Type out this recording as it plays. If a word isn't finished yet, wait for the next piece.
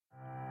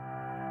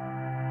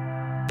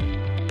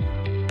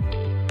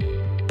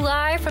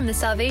Live from the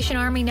Salvation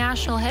Army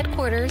National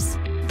Headquarters,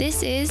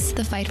 this is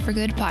the Fight for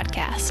Good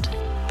podcast.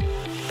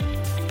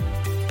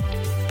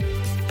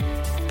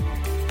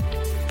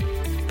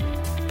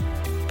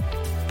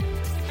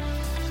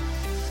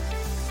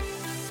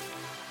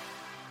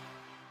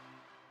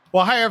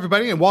 Well, hi,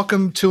 everybody, and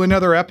welcome to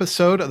another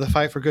episode of the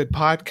Fight for Good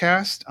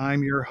podcast.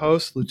 I'm your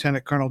host,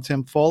 Lieutenant Colonel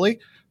Tim Foley,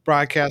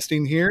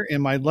 broadcasting here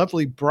in my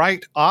lovely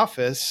bright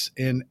office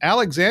in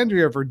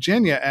Alexandria,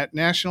 Virginia at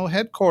National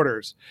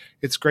Headquarters.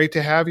 It's great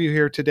to have you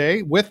here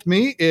today. With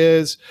me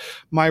is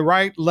my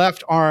right,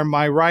 left arm,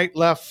 my right,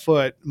 left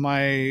foot,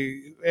 my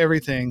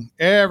everything.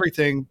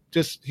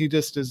 He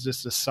just is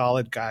just a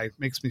solid guy.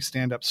 Makes me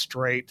stand up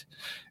straight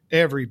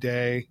every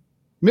day.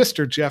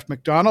 Mr. Jeff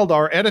McDonald,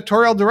 our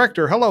editorial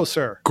director. Hello,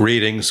 sir.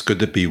 Greetings. Good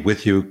to be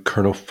with you,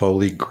 Colonel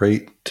Foley.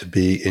 Great to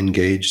be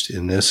engaged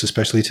in this,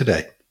 especially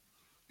today.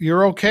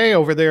 You're okay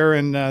over there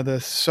in the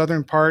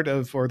southern part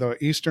or the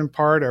eastern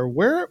part, or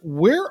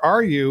where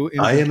are you?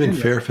 I am in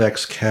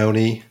Fairfax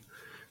County,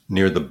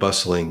 near the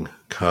bustling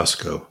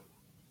Costco,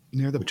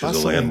 which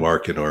is a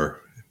landmark in our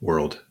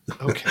world.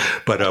 Okay.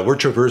 But we're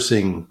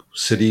traversing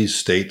cities,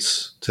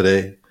 states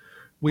today.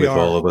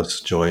 All of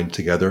us joined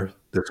together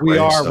this way. We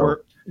are. So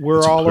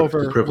we're all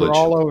over. We're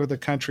all over the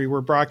country.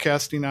 We're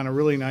broadcasting on a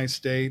really nice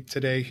day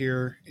today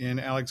here in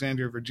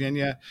Alexandria,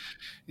 Virginia,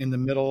 in the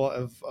middle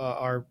of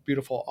our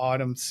beautiful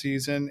autumn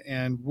season.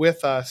 And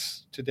with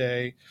us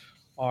today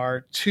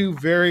are two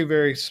very,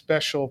 very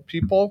special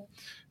people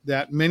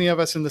that many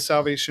of us in the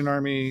Salvation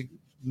Army,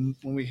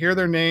 when we hear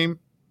their name,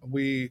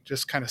 we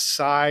just kind of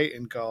sigh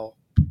and go,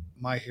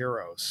 my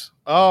heroes.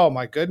 Oh,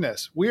 my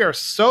goodness. We are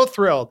so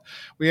thrilled.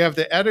 We have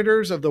the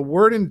editors of the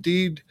Word and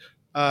Deed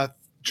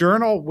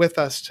Journal with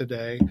us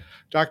today,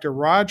 Dr.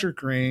 Roger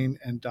Green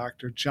and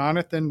Dr.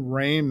 Jonathan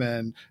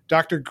Raymond.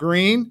 Dr.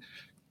 Green,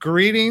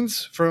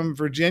 greetings from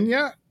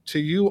Virginia to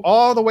you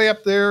all the way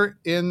up there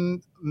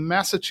in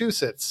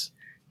Massachusetts.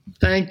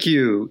 Thank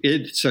you.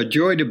 It's a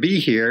joy to be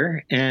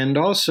here. And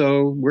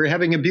also, we're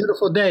having a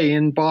beautiful day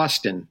in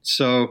Boston.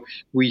 So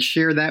we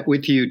share that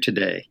with you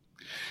today.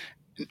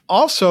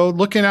 Also,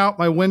 looking out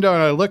my window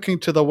and I'm looking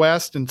to the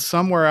west, and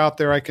somewhere out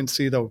there I can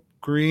see the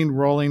green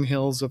rolling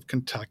hills of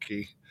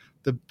Kentucky.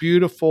 The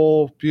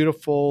beautiful,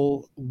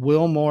 beautiful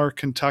Wilmore,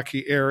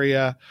 Kentucky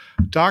area.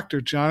 Dr.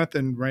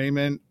 Jonathan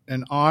Raymond,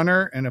 an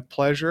honor and a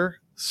pleasure.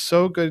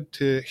 So good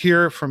to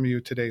hear from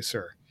you today,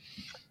 sir.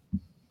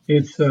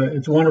 It's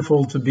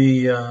wonderful to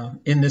be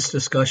in this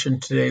discussion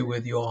today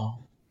with you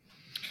all.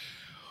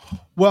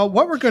 Well,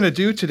 what we're going to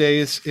do today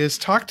is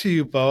talk to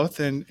you both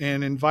and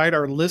invite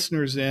our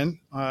listeners in,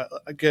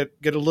 get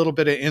a little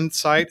bit of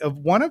insight of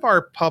one of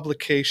our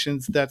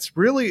publications that's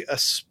really a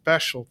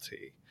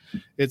specialty.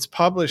 It's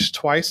published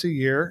twice a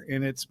year,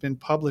 and it's been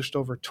published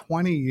over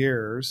 20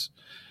 years.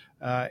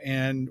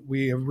 And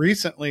we have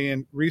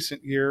in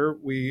recent year,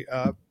 we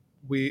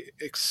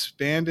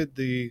expanded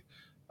the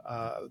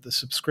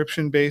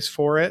subscription base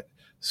for it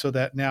so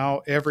that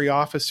now every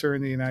officer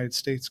in the United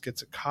States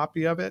gets a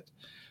copy of it.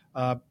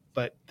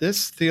 But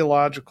this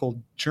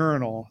theological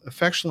journal,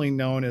 affectionately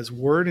known as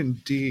Word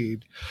and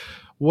Deed,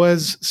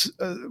 was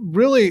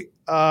really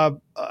part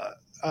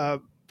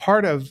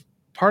of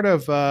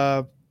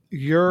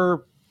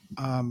your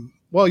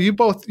you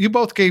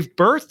both gave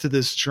birth to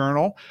this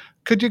journal.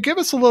 Could you give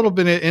us a little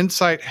bit of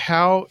insight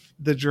how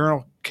the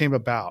journal came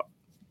about?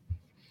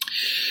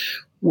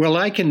 Well,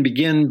 I can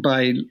begin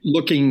by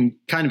looking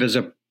kind of as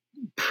a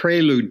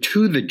prelude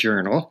to the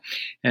journal,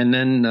 and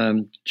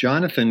then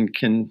Jonathan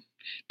can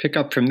pick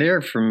up from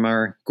there from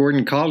our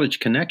Gordon College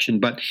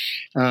connection. But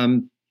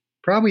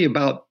probably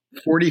about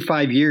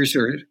 45 years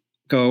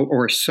ago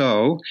or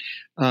so,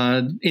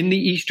 in the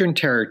Eastern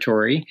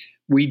Territory,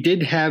 we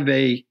did have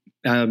a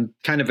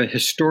kind of a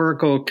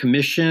historical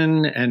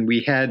commission, and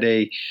we had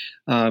a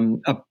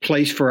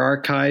place for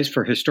archives,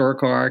 for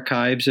historical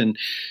archives. And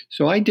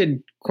so I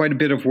did quite a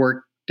bit of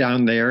work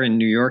down there in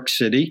New York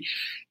City.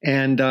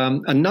 And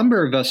a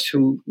number of us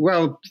 3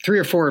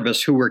 or 4 of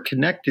us who were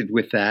connected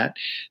with that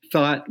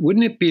thought,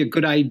 wouldn't it be a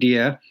good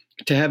idea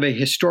to have a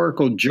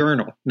historical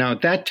journal? Now,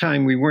 at that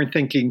time, we weren't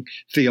thinking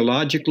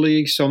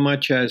theologically so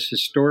much as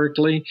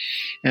historically.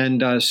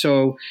 And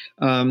so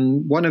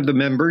one of the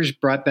members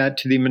brought that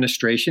to the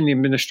administration. The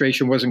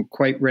administration wasn't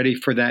quite ready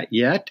for that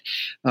yet.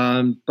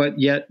 But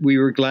yet we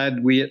were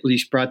glad we at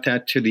least brought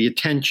that to the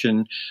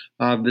attention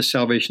of the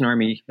Salvation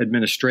Army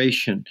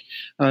administration.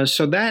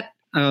 So that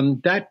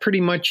pretty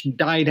much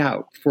died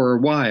out for a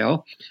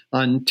while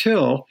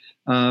until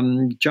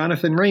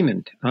Jonathan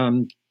Raymond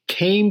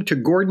came to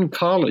Gordon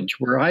College,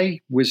 where I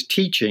was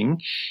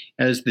teaching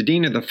as the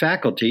dean of the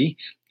faculty.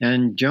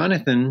 And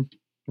Jonathan,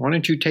 why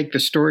don't you take the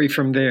story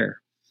from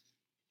there?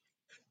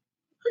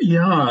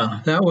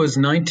 Yeah, that was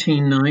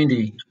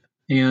 1990.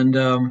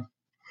 And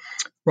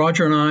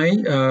Roger and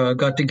I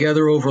got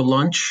together over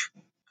lunch.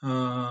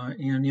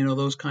 And,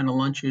 those kind of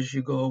lunches,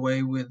 you go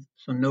away with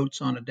some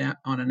notes on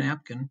a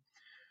napkin.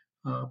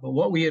 But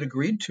what we had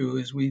agreed to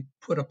is we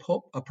put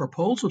a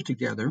proposal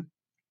together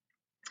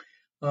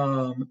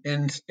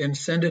and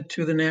send it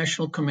to the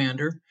national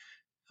commander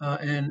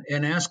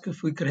and asked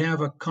if we could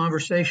have a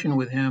conversation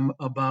with him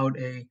about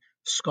a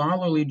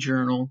scholarly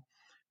journal,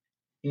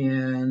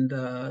 and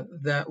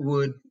that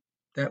would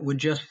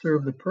just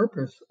serve the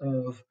purpose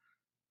of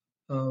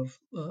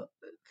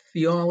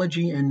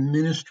theology and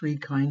ministry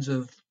kinds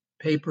of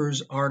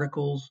papers,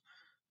 articles,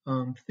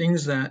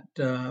 things that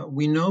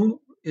we know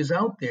is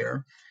out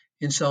there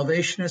in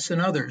Salvationists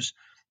and others,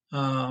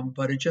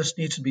 but it just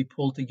needs to be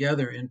pulled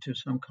together into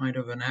some kind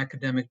of an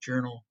academic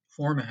journal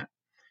format.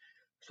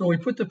 So we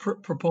put the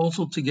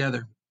proposal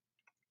together,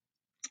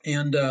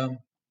 and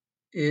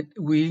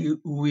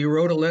we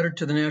wrote a letter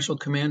to the national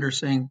commander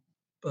saying,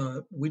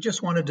 we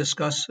just want to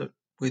discuss it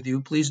with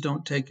you. Please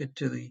don't take it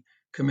to the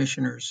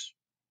commissioners'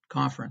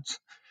 conference.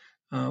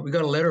 We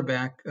got a letter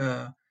back.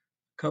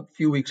 A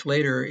few weeks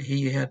later,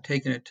 he had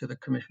taken it to the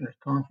commissioners'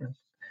 conference,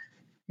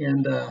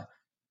 and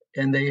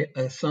they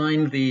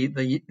assigned the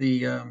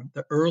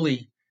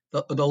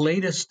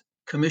latest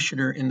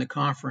commissioner in the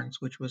conference,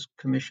 which was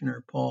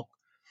Commissioner Paul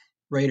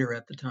Rader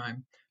at the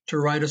time, to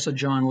write us a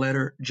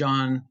Dear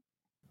John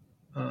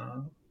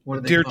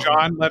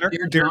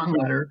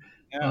letter.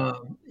 Yeah.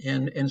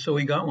 And so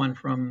we got one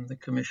from the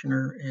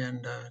commissioner,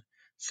 and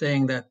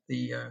saying that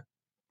the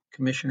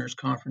commissioners'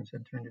 conference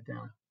had turned it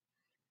down.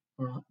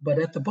 But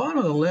at the bottom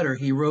of the letter,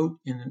 he wrote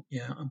in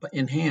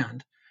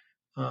hand,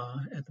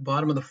 at the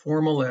bottom of the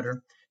formal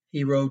letter,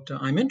 he wrote,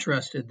 "I'm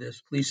interested in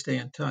this. Please stay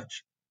in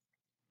touch."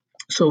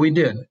 So we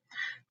did.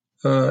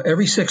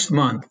 Every 6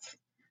 months,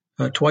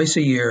 twice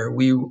a year,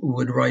 we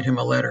would write him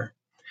a letter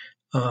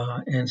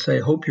and say,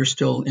 "Hope you're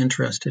still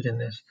interested in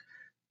this."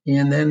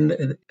 And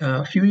then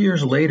a few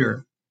years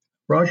later,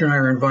 Roger and I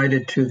are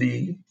invited to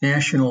the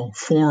National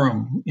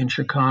Forum in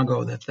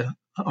Chicago that the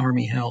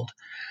Army held,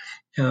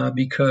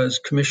 because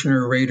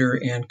Commissioner Rader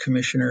and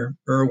Commissioner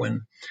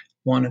Irwin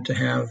wanted to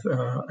have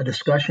a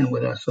discussion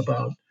with us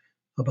about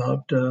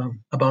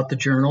the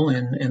journal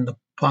and the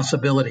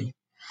possibility.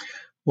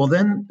 Well,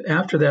 then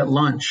after that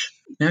lunch,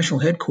 National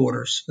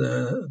Headquarters,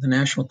 the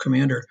National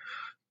Commander,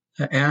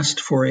 asked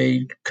for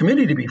a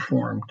committee to be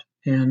formed,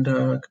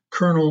 and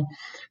Colonel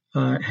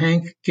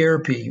Hank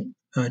Garapi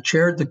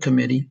chaired the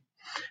committee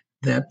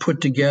that put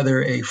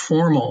together a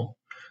formal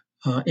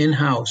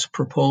in-house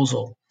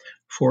proposal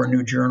for a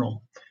new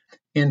journal.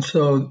 And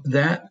so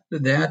that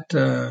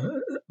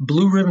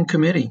Blue Ribbon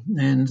Committee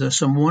and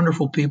some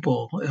wonderful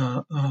people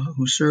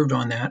who served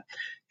on that.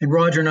 And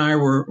Roger and I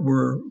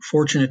were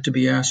fortunate to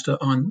be asked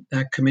on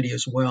that committee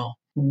as well.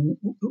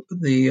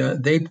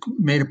 They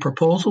made a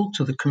proposal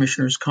to the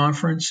Commissioners'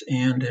 Conference,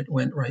 and it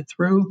went right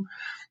through.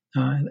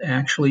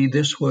 Actually,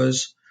 this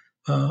was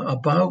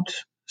about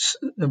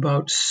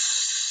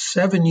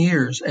 7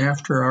 years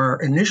after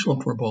our initial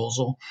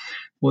proposal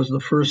was the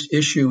first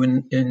issue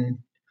in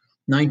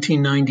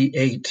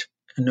 1998,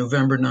 in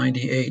November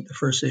 98, the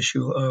first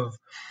issue of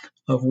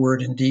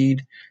Word and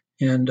Deed.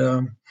 And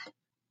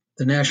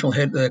the national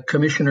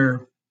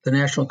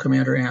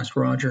commander asked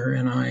Roger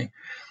and I,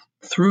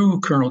 through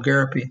Colonel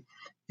Garapi,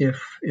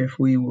 if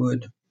we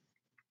would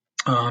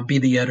be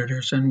the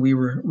editors, and we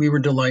were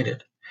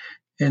delighted.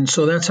 And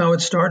so that's how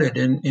it started.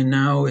 And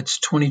now it's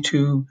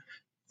 22.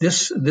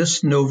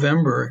 This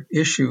November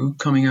issue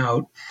coming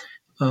out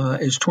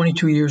is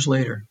 22 years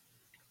later.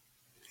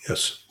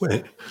 Yes.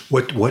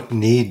 What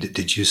need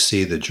did you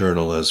see the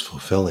journal as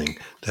fulfilling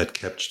that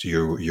kept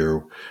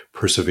your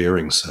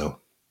persevering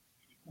so?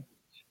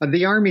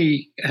 The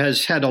Army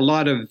has had a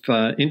lot of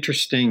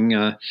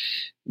interesting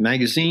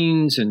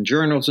magazines and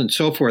journals and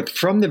so forth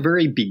from the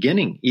very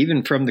beginning,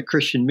 even from the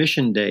Christian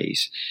Mission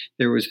days.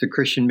 There was the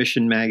Christian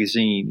Mission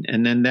magazine,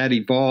 and then that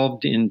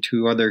evolved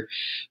into other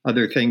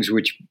things,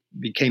 which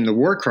became the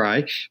War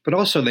Cry, but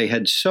also they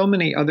had so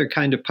many other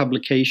kind of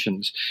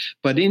publications.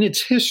 But in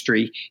its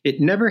history, it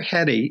never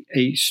had a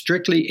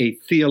strictly a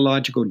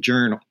theological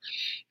journal.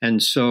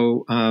 And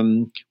so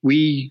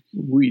we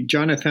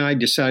Jonathan and I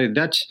decided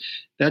that's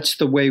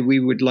the way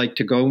we would like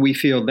to go, and we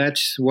feel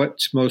that's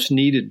what's most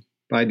needed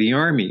by the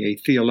Army, a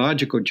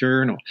theological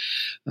journal.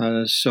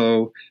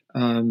 So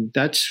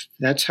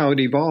that's how it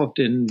evolved,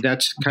 and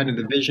that's kind of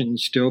the vision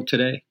still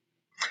today.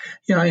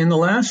 Yeah, in the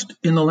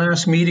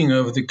last meeting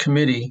of the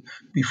committee,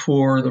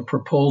 before the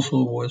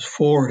proposal was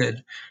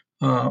forwarded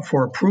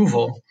for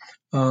approval,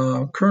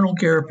 Colonel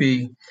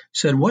Garapi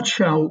said, "What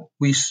shall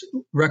we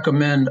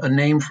recommend a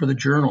name for the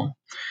journal?"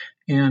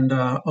 And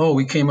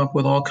we came up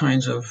with all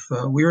kinds of.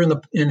 We were in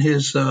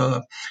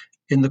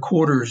the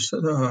quarters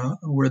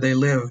where they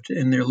lived,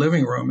 in their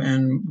living room,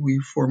 and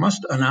for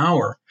almost an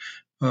hour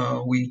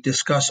we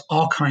discussed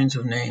all kinds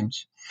of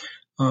names.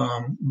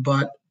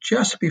 But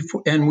just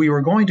before, and we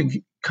were going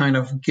to kind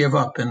of give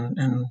up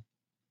and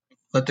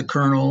let the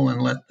colonel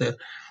and let the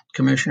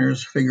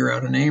commissioners figure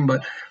out a name,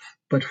 but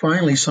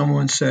finally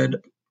someone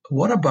said,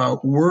 "What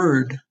about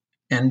Word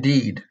and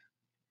Deed?"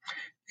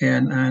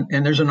 And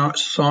there's a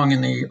song in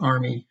the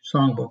Army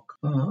songbook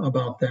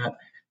about that.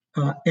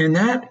 And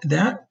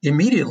that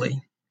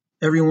immediately,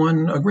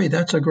 everyone agreed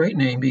that's a great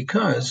name,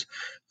 because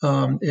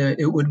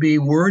it would be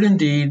Word and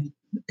Deed,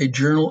 a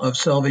journal of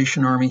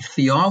Salvation Army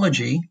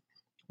theology,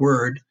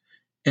 Word,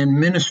 and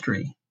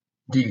ministry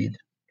deed.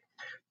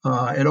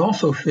 It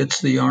also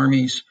fits the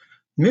Army's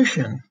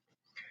mission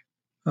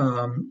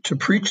to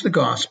preach the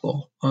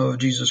gospel of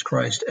Jesus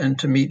Christ and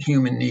to meet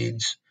human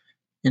needs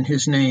in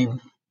his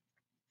name.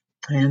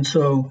 And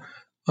so,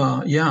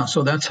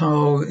 so that's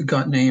how it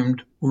got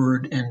named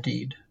Word and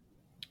Deed.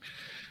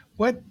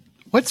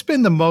 What's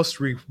been the most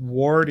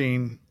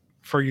rewarding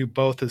for you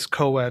both as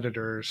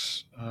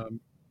co-editors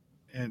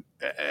and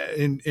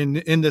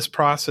in this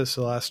process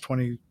the last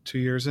 22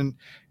 years, and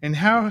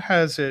how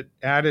has it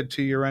added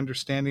to your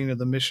understanding of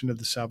the mission of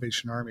the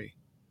Salvation Army?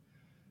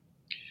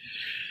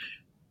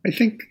 I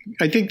think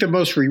the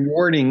most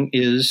rewarding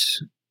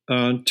is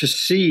to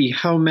see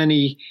how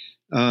many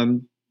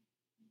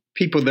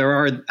people there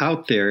are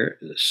out there,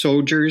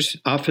 soldiers,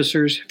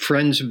 officers,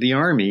 friends of the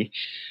Army,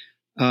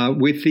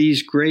 with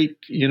these great,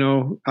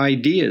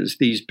 ideas,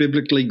 these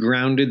biblically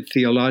grounded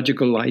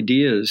theological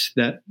ideas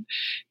that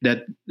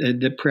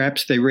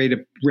perhaps they read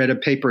a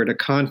paper at a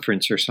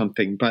conference or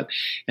something,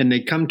 and they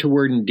come to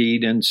Word and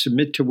Deed and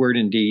submit to Word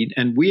and Deed,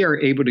 and we are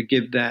able to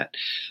give that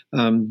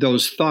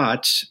those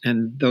thoughts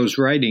and those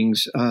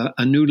writings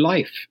a new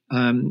life,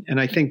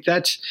 and I think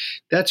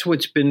that's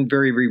what's been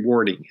very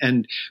rewarding.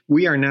 And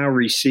we are now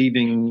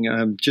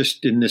receiving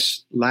just in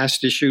this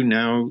last issue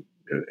now.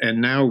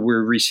 And now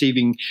we're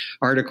receiving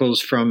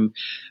articles from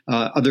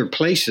other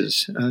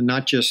places,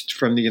 not just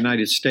from the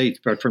United States,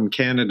 but from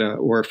Canada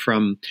or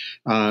from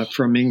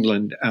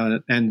England,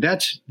 and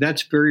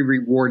that's very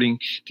rewarding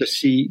to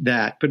see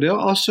that. But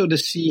also to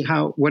see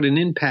what an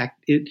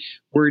impact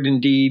Word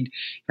and Deed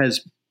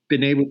has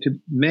been able to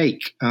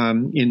make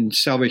in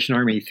Salvation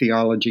Army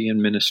theology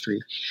and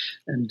ministry,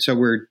 and so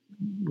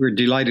we're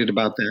delighted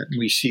about that.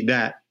 We see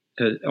that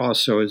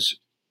also as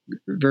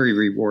very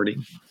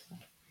rewarding.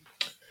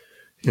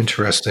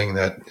 Interesting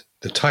that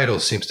the title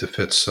seems to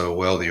fit so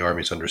well the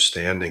Army's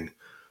understanding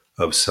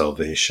of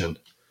salvation.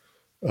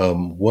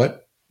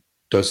 What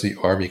does the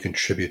Army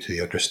contribute to the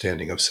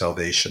understanding of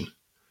salvation?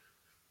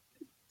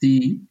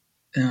 The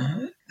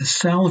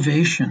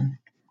salvation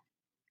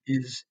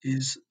is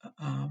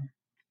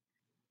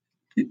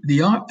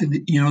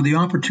the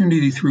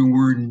opportunity through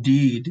Word and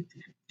Deed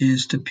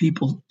is to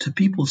people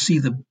see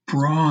the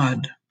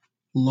broad,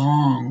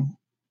 long,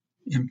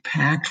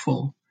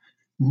 impactful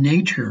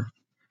nature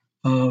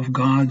of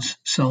God's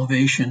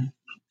salvation,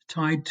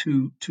 tied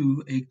to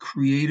a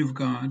creative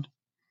God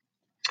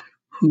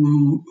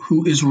who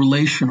is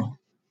relational.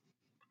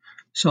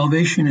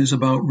 Salvation is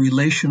about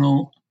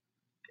relational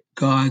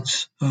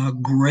God's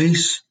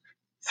grace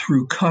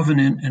through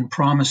covenant and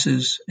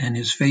promises and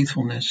his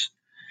faithfulness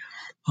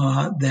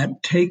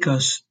that take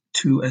us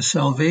to a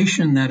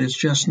salvation that is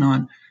just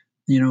not,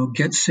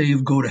 get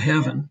saved, go to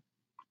heaven,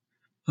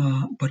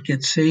 but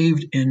get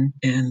saved and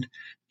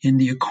in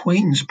the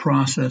acquaintance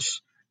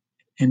process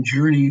and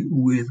journey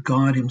with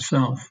God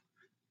himself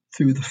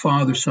through the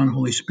Father, Son,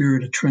 Holy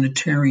Spirit, a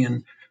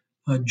Trinitarian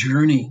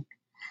journey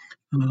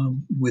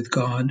with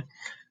God,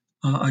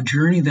 a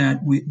journey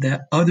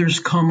that others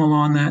come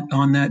along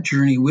on that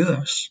journey with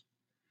us.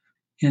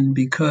 And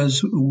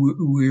because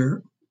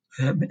we're,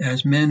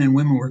 as men and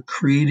women, we're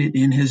created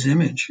in his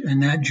image,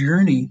 and that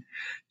journey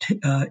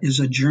is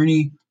a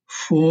journey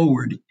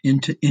forward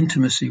into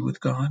intimacy with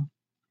God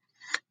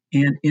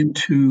and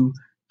into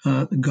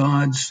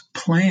God's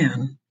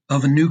plan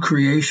of a new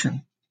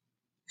creation.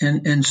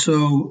 And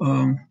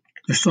so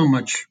there's so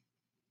much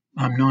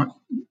I'm not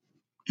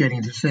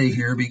getting to say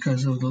here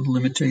because of the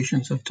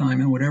limitations of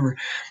time and whatever,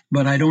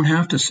 but I don't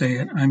have to say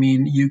it. I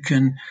mean,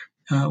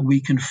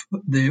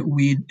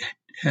 we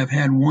have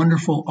had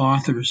wonderful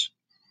authors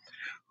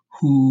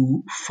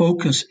who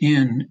focus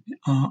in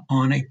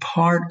on a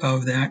part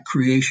of that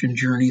creation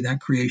journey, that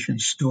creation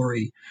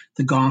story,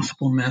 the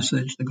gospel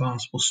message, the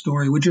gospel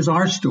story, which is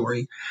our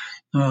story,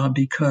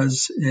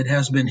 because it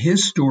has been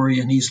his story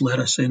and he's let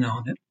us in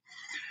on it.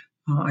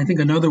 I think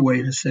another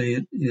way to say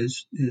it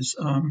is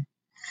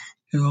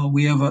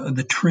we have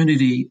the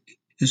Trinity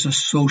is a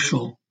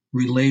social,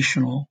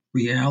 relational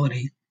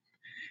reality,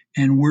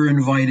 and we're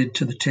invited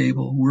to the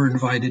table. We're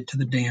invited to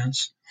the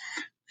dance,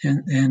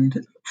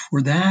 and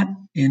for that,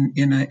 in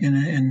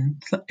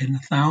a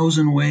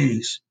thousand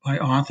ways by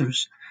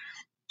authors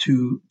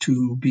to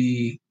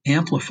be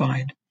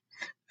amplified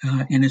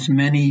in as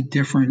many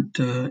different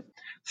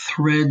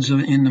threads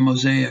in the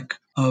mosaic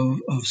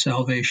of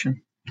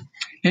salvation. At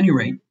any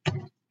rate,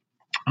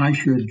 I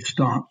should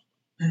stop.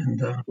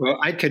 And well,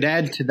 I could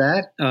add to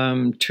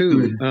that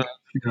too,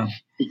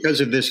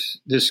 because of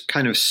this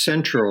kind of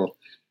central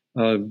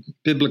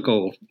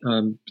biblical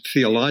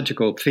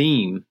theological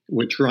theme,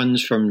 which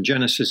runs from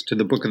Genesis to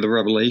the book of the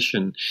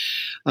Revelation.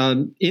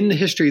 In the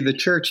history of the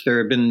church, there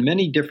have been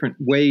many different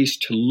ways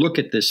to look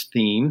at this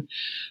theme.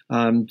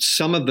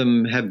 Some of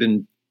them have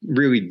been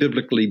really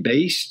biblically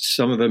based.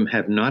 Some of them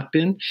have not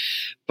been.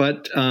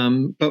 But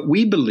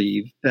we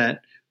believe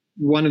that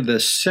one of the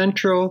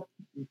central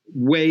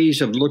ways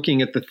of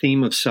looking at the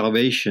theme of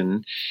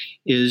salvation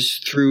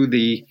is through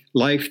the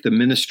life, the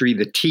ministry,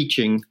 the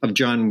teaching of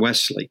John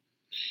Wesley.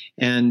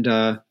 And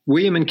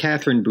William and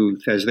Catherine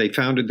Booth, as they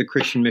founded the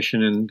Christian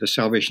Mission and the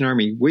Salvation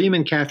Army, William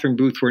and Catherine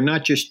Booth were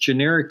not just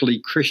generically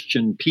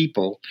Christian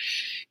people.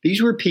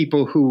 These were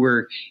people who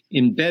were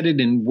embedded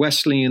in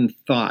Wesleyan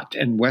thought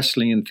and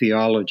Wesleyan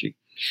theology.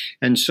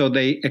 And so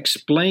they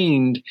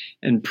explained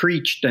and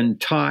preached and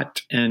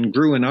taught and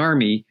grew an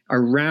army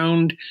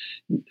around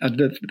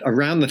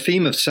the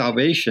theme of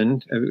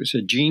salvation. It was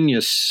a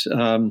genius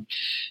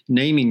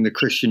naming the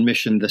Christian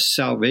mission the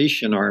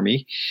Salvation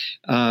Army,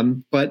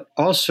 but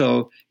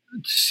also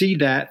see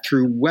that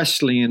through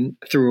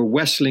a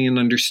Wesleyan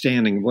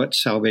understanding of what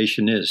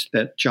salvation is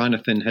that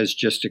Jonathan has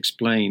just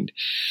explained.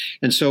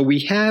 And so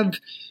we have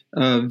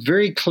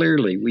very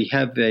clearly, we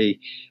have a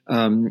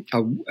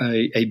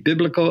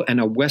biblical and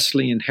a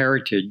Wesleyan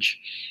heritage,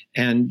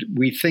 and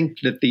we think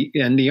that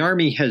the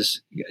Army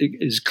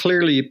is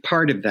clearly a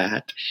part of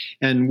that,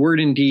 and Word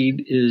and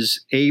Deed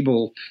is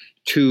able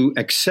to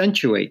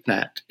accentuate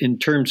that in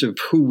terms of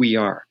who we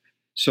are.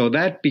 So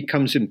that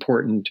becomes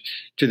important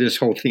to this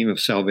whole theme of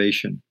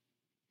salvation.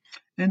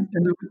 And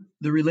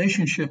the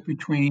relationship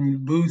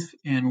between Booth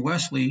and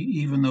Wesley,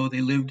 even though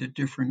they lived at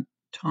different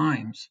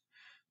times,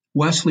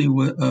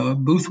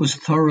 Booth was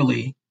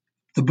thoroughly,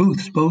 the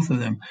Booths, both of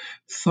them,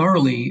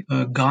 thoroughly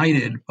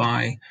guided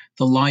by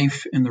the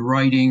life and the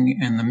writing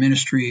and the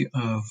ministry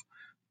of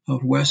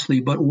Wesley.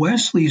 But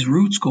Wesley's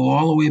roots go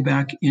all the way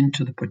back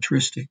into the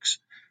patristics,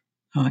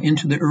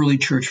 into the early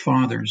church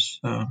fathers.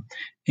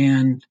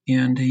 And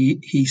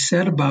he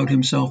said about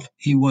himself,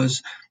 he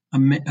was a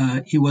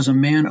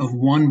man of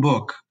one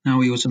book.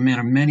 Now he was a man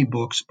of many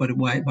books, but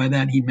by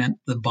that he meant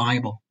the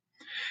Bible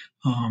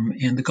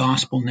and the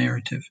gospel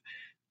narrative.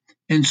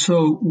 And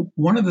so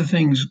one of the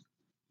things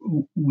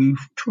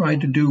we've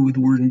tried to do with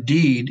Word and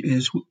Deed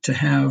is to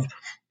have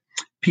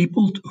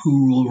people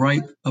who will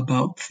write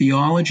about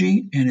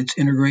theology and its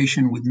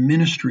integration with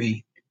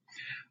ministry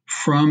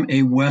from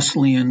a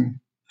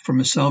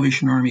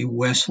Salvation Army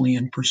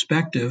Wesleyan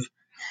perspective.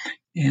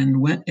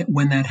 And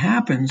when that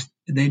happens,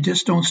 they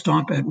just don't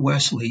stop at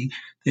Wesley.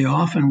 They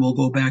often will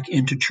go back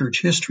into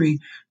church history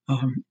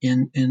and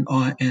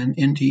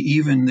into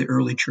even the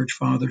early church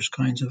fathers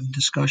kinds of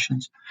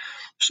discussions.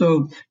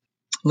 So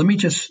let me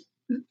just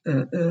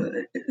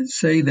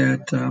say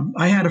that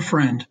I had a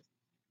friend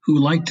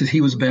who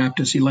he was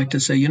Baptist. He liked to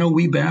say,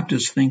 we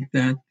Baptists think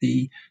that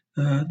the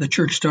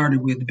church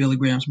started with Billy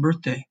Graham's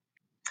birthday.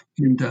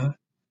 And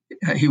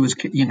he was,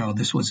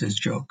 this was his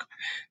joke.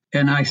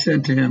 And I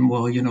said to him,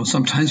 well,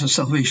 sometimes the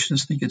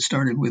Salvationists think it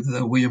started with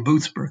William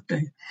Booth's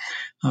birthday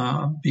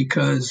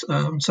because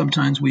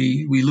sometimes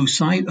we lose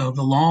sight of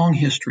the long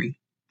history,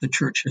 the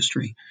church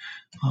history,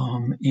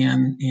 and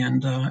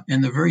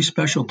the very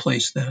special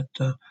place that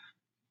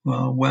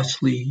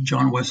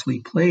John Wesley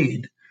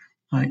played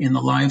in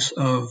the lives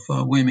of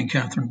William and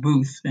Catherine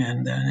Booth,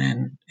 and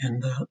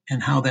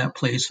how that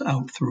plays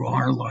out through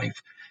our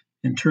life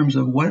in terms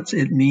of what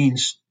it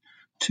means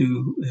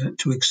to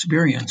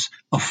experience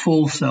a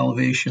full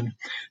salvation,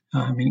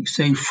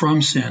 saved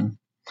from sin,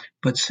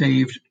 but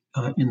saved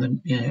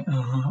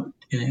into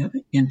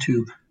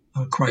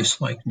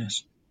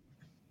Christ-likeness.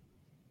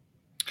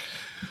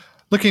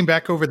 Looking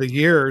back over the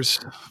years,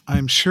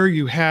 I'm sure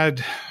you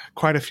had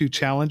quite a few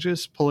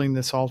challenges pulling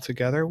this all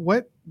together.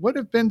 What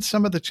have been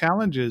some of the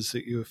challenges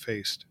that you have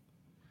faced?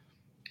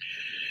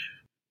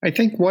 I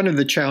think one of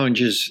the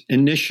challenges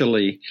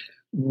initially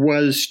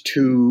was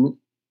to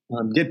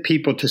get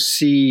people to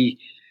see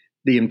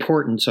the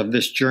importance of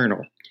this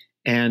journal.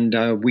 And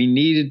we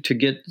needed to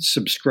get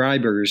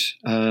subscribers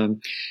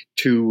to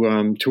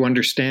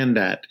understand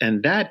that.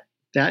 And that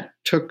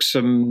took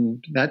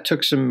some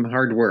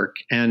hard work.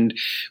 And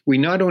we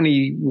not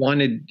only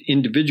wanted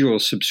individual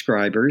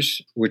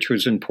subscribers, which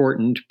was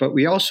important, but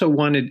we also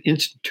wanted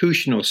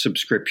institutional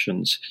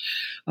subscriptions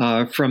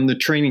from the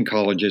training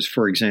colleges,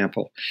 for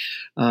example.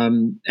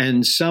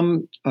 And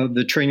some of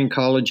the training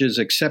colleges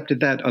accepted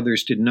that,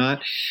 others did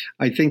not.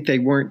 I think they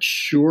weren't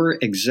sure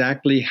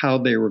exactly how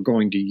they were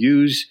going to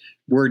use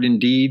Word and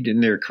Deed in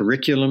their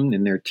curriculum,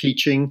 in their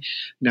teaching.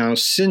 Now,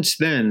 since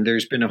then,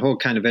 there's been a whole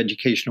kind of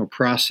educational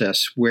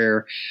process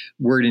where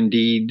Word and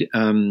Deed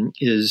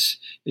is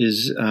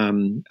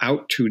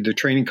out to the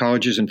training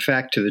colleges. In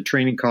fact, to the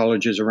training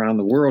colleges around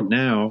the world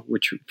now,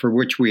 for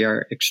which we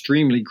are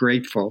extremely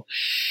grateful.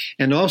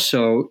 And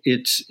also,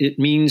 it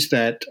means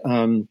that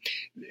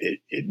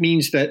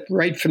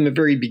right from the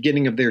very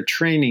beginning of their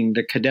training,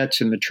 the cadets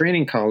in the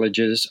training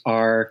colleges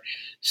are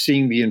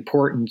seeing the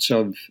importance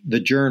of the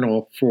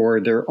journal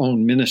for their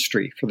own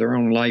ministry, for their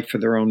own life, for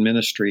their own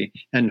ministry,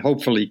 and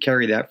hopefully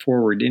carry that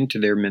forward into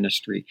their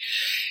ministry.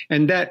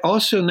 And that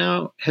also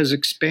now has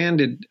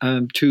expanded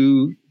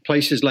to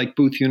places like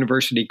Booth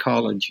University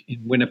College in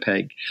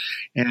Winnipeg.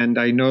 And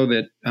I know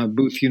that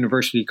Booth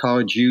University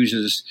College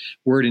uses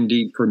Word and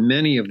Deed for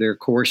many of their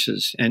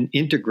courses and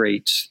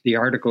integrates the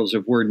articles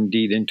of Word and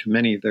Deed into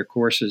many of their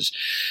courses.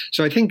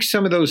 So I think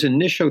some of those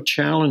initial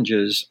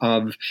challenges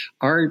of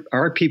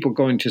are people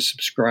going to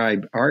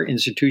subscribe, are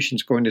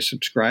institutions going to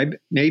subscribe?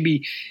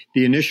 Maybe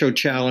the initial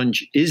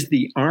challenge is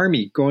the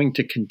Army going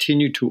to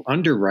continue to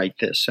underwrite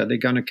this? Are they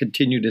going to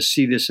continue to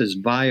see this as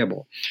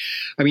viable?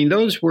 I mean,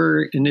 those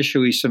were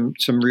initially some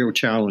real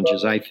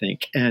challenges, I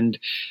think. And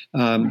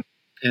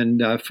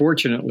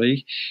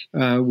fortunately,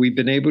 we've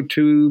been able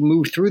to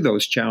move through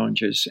those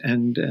challenges,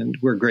 and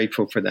we're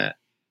grateful for that.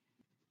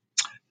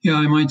 Yeah,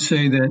 I might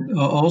say that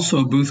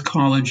also Booth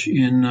College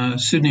in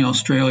Sydney,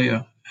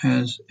 Australia,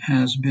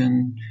 has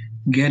been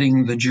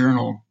getting the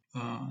journal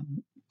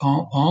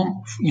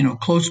all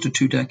close to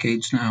 2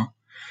 decades now,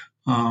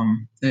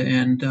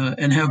 and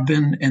have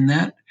been, and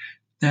that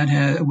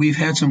we've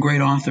had some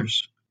great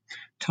authors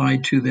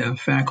tied to the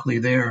faculty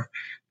there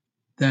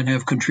that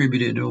have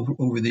contributed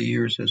over the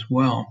years as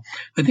well.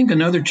 I think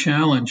another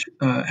challenge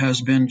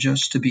has been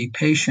just to be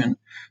patient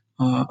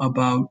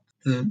about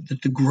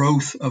the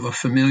growth of a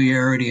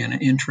familiarity and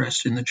an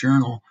interest in the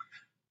journal.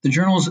 The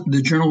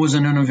journal was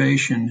an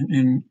innovation,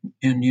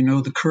 and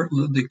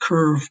the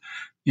curve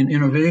in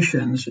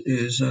innovations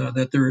is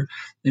that there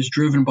is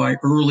driven by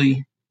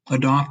early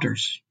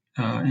adopters,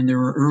 and there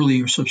are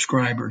early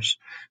subscribers,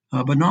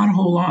 but not a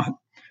whole lot.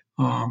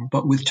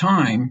 But with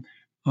time,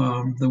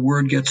 the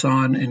word gets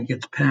on and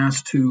gets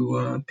passed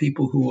to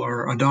people who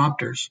are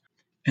adopters,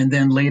 and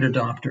then late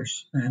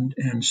adopters.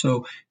 And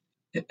so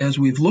as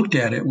we've looked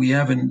at it, we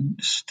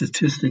haven't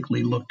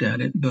statistically looked at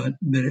it, but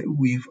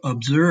we've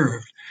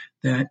observed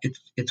that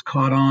it's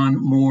caught on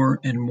more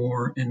and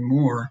more and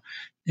more,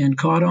 and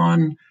caught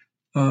on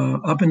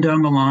up and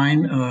down the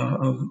line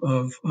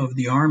of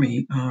the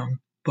Army,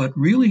 but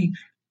really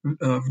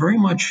very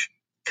much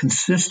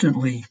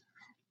consistently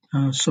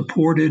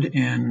supported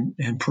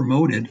and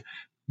promoted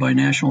by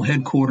national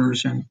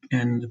headquarters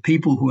and the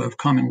people who have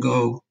come and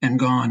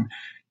gone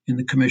in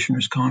the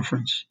Commissioners'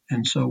 Conference.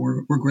 And so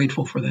we're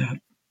grateful for that.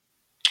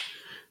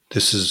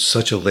 This is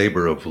such a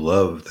labor of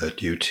love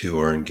that you two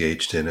are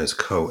engaged in as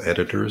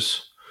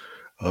co-editors.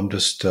 I'm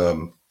just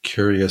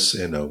curious,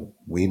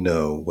 we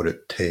know what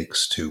it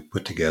takes to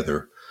put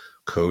together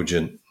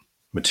cogent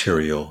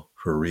material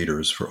for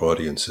readers, for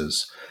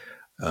audiences.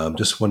 I'm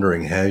just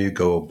wondering how you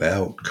go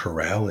about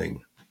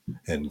corralling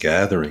and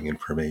gathering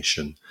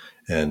information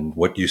and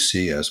what you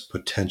see as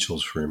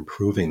potentials for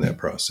improving that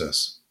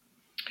process.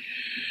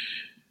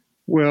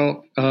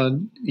 Well,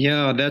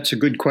 yeah, that's a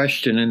good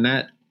question. And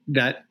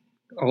that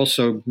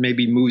also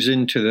maybe moves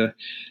into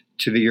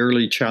the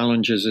early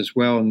challenges as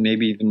well, and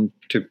maybe even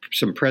to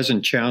some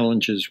present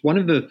challenges. One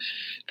of the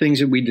things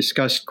that we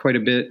discussed quite a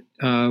bit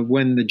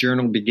when the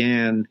journal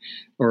began,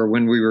 or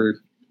when we were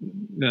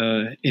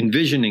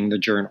envisioning the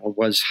journal,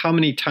 was how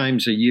many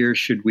times a year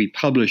should we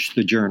publish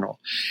the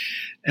journal?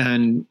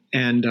 And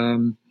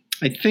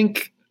I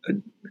think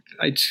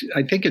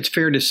it's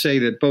fair to say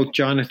that both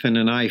Jonathan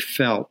and I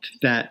felt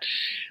that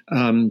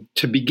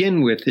to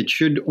begin with, it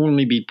should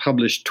only be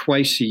published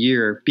twice a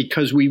year,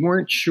 because we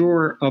weren't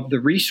sure of the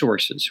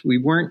resources. We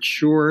weren't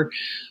sure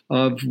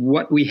of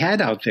what we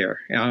had out there,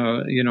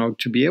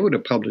 to be able to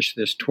publish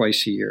this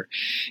twice a year.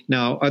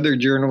 Now, other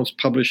journals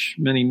publish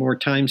many more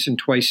times than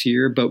twice a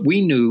year, but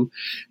we knew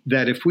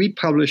that if we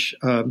publish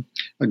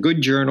a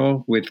good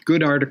journal with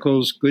good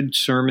articles, good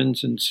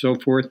sermons, and so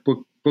forth,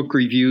 book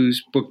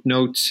reviews, book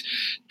notes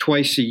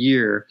twice a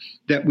year,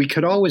 that we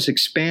could always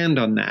expand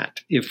on that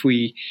if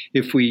we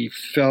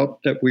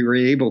felt that we were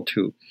able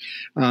to.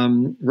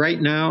 Right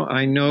now,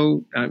 I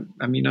know,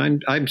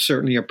 I'm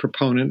certainly a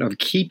proponent of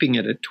keeping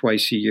it at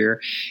twice a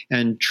year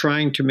and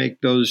trying to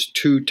make those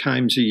 2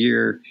 times a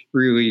year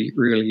really,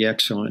 really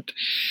excellent.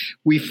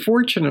 We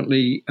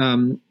fortunately,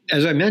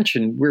 as I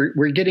mentioned,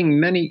 we're getting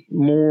many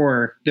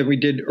more than we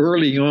did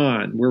early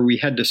on, where we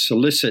had to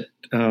solicit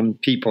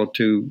people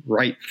to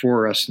write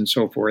for us and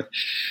so forth.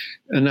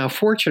 And now,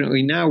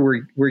 fortunately, now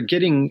we're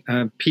getting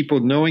people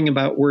knowing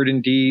about Word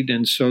and Deed,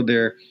 and so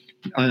they're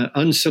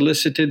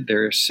unsolicited.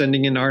 They're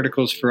sending in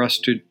articles for us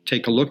to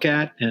take a look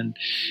at and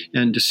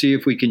to see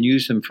if we can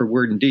use them for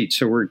Word and Deed.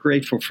 So we're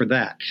grateful for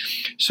that.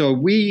 So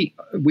we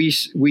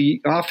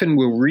often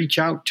will reach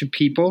out to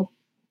people.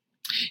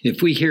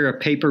 If we hear a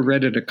paper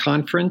read at a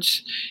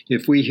conference,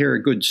 if we hear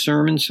a good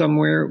sermon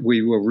somewhere,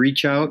 we will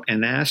reach out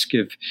and ask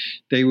if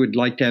they would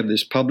like to have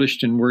this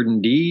published in Word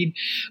and Deed.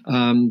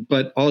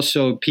 But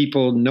also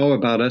people know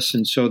about us,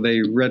 and so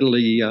they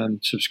readily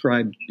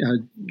subscribe,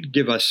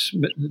 give us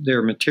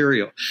their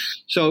material.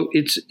 So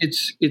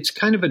it's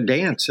kind of a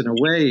dance in a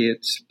way.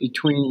 It's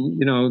between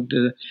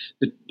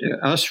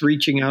us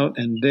reaching out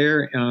and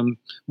their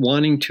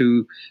wanting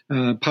to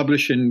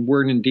publish in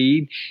Word and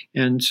Deed,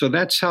 and so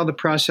that's how the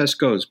process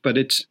goes. But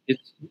it's an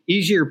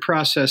easier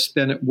process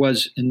than it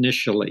was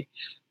initially.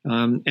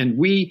 And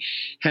we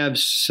have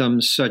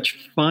some such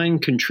fine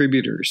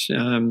contributors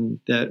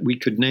that we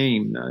could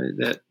name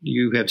that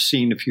you have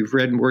seen if you've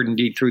read Word and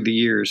Deed through the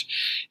years.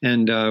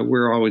 And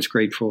we're always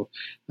grateful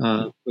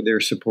for their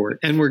support.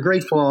 And we're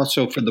grateful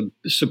also for the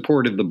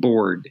support of the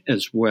board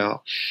as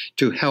well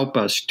to help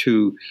us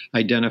to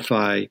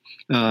identify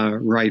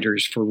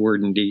writers for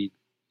Word and Deed.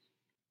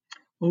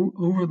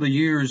 Over the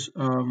years,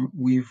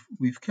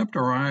 we've kept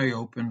our eye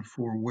open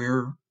for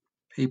where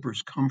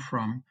papers come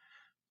from.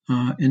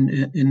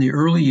 In the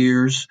early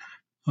years,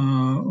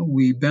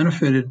 we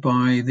benefited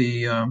by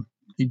the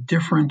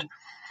different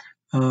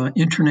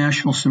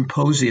international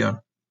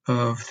symposia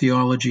of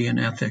theology and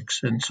ethics,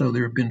 and so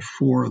there have been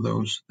 4 of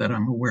those that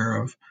I'm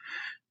aware of.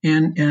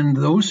 And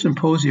those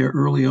symposia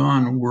early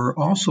on were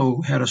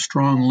also had a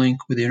strong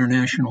link with the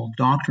International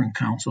Doctrine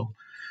Council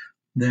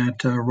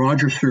that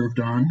Roger served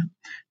on.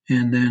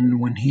 And then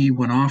when he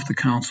went off the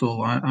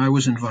council, I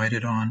was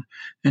invited on.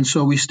 And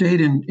so we stayed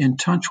in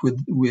touch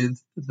with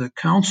the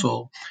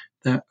council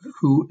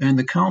and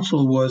the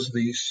council was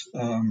the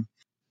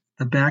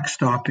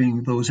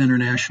backstopping those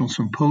international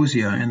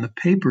symposia, and the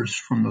papers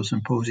from those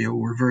symposia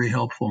were very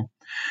helpful.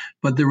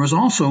 But there was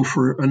also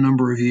for a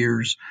number of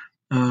years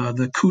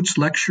the Coutts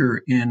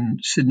Lecture in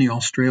Sydney,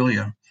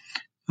 Australia.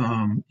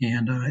 And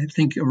I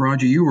think,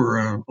 Roger, you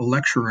were a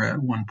lecturer at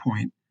one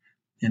point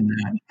in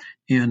that.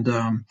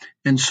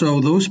 And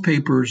so those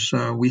papers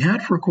we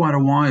had for quite a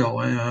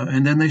while,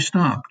 and then they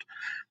stopped.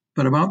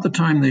 But about the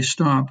time they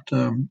stopped,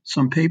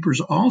 some papers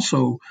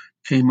also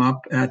came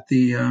up at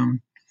the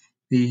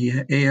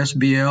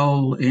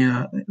ASBL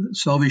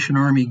Salvation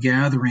Army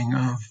gathering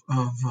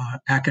of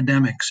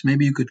academics.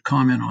 Maybe you could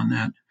comment on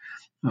that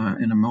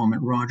in a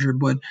moment, Roger.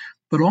 But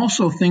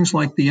also things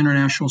like the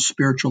International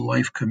Spiritual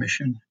Life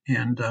Commission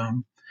and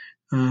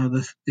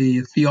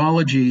the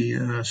theology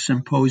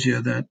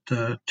symposia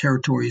that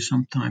territories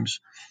sometimes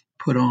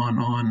put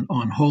on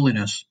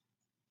holiness.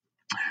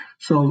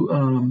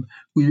 So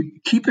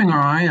keeping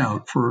our eye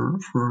out for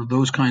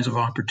those kinds of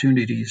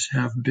opportunities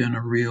have been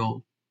a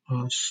real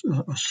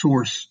a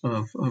source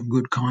of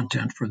good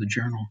content for the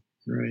journal.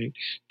 Right.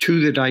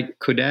 2 that I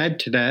could add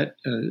to that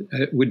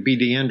would be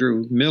the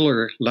Andrew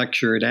Miller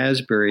lecture at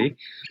Asbury.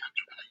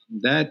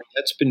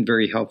 That's been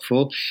very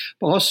helpful.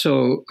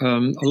 Also,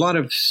 a lot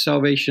of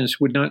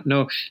Salvationists would not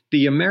know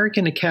the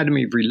American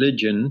Academy of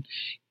Religion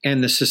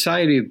and the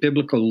Society of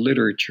Biblical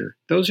Literature.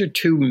 Those are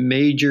 2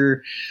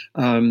 major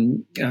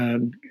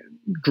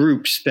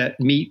groups that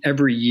meet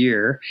every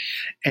year,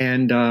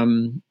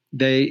 and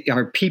they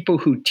are people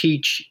who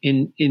teach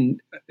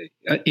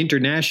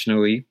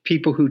internationally,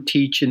 people who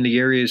teach in the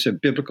areas of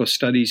biblical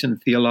studies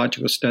and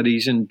theological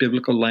studies and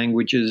biblical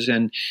languages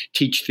and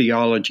teach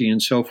theology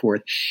and so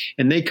forth.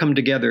 And they come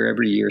together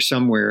every year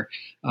somewhere,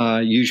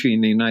 usually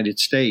in the United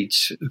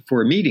States,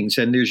 for meetings.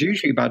 And there's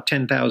usually about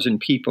 10,000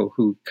 people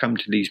who come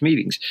to these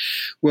meetings.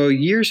 Well,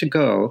 years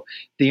ago,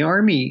 the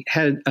Army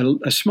had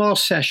a small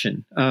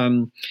session.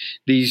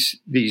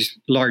 These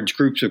large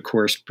groups, of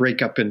course,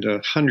 break up into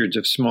hundreds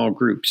of small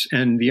groups.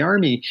 And the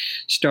Army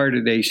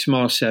started a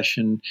small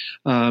session,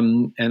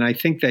 and I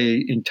think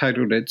they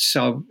entitled it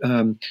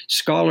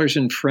Scholars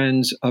and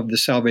Friends of the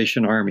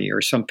Salvation Army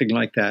or something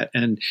like that.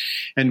 And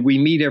we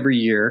meet every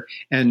year,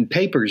 and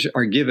papers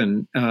are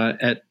given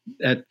at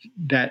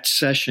that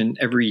session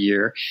every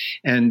year.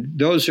 And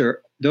those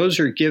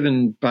are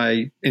given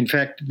by, in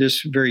fact,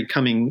 this very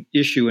coming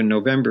issue in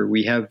November,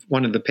 we have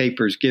one of the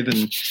papers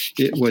given.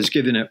 It was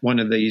given at one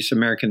of these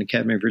American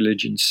Academy of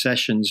Religion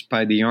sessions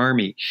by the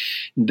Army.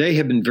 They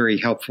have been very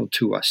helpful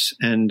to us.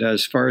 And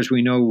as far as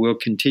we know, will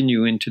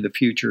continue into the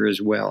future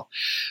as well.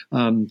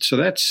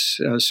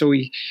 So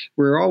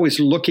we're always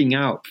looking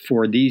out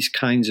for these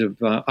kinds of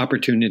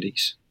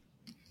opportunities.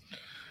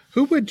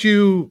 Who would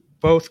you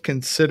both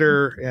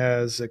consider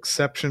as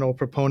exceptional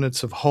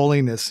proponents of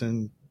holiness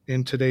in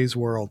today's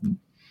world?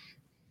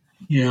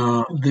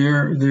 Yeah,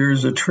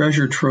 there's a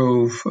treasure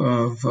trove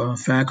of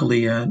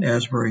faculty at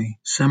Asbury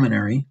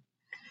Seminary,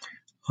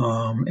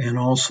 and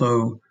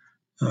also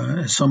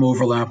some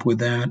overlap with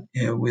that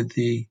with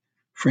the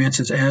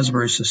Francis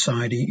Asbury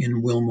Society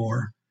in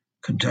Wilmore,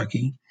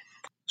 Kentucky.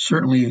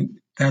 Certainly,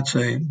 that's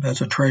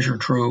a treasure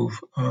trove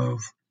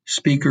of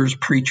speakers,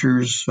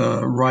 preachers,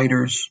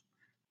 writers.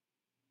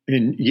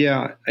 And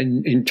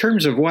in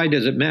terms of why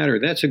does it matter,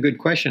 that's a good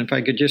question. If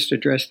I could just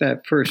address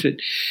that first.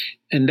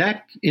 And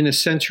that, in a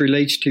sense,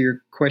 relates to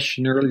your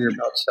question earlier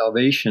about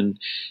salvation.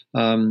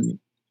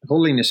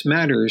 Holiness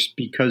matters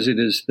because it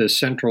is the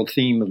central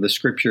theme of the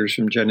scriptures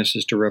from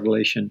Genesis to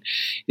Revelation.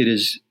 It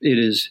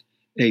is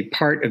a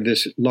part of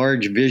this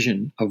large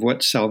vision of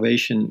what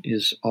salvation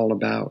is all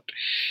about.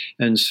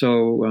 And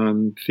so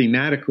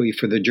thematically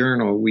for the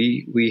journal,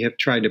 we have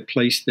tried to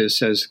place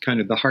this as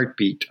kind of the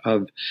heartbeat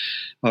of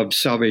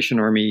Salvation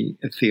Army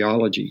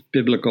theology,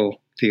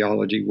 biblical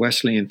theology,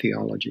 Wesleyan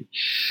theology.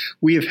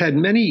 We have had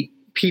many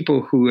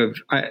people who have,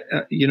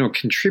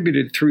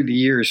 contributed through the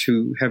years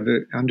who have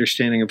an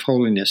understanding of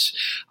holiness.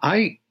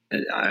 I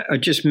I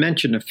just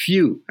mention a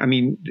few. I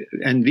mean,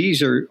 and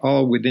these are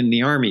all within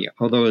the Army.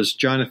 Although, as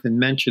Jonathan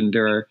mentioned,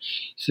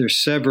 there's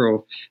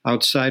several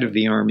outside of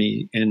the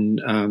Army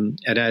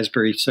at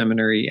Asbury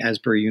Seminary,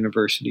 Asbury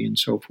University, and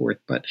so forth.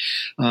 But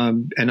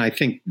and I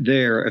think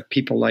there of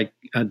people like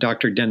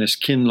Dr. Dennis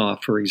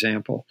Kinlaw, for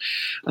example,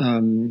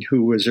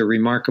 who was a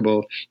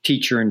remarkable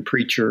teacher and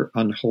preacher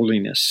on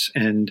holiness.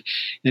 And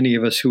any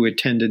of us who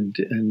attended,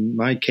 in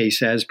my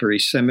case, Asbury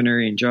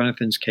Seminary, in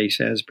Jonathan's case,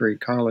 Asbury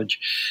College,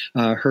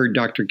 heard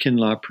Dr.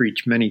 Kinlaw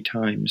preach many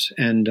times,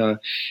 and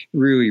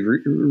really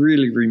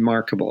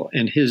remarkable.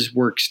 And his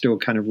work still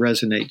kind of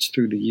resonates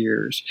through the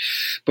years.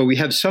 But we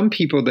have some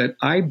people that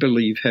I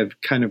believe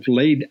have kind of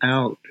laid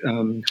out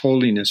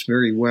holiness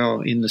very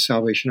well in the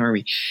Salvation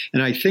Army.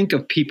 And I think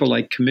of people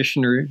like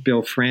Commissioner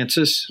Bill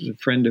Francis, a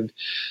friend of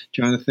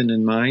Jonathan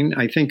and mine.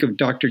 I think of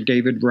Dr.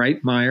 David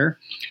Reitmeyer,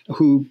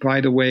 who,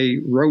 by the way,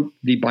 wrote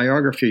the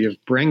biography of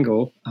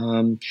Brengel,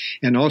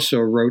 and also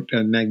wrote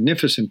a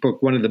magnificent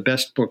book, one of the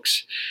best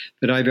books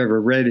that I've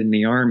ever read in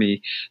the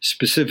Army,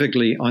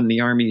 specifically on the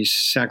Army's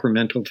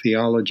sacramental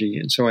theology.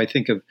 And so I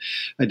think of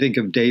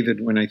David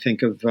when I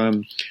think of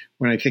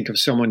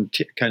someone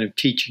kind of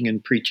teaching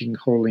and preaching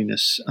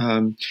holiness.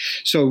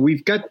 So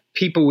we've got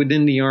people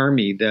within the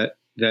Army that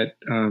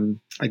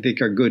I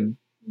think are good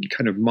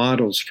kind of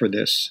models for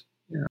this.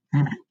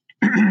 Yeah.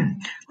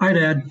 I'd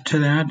add to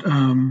that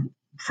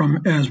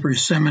from Asbury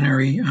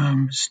Seminary,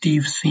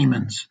 Stephen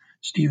Seamans.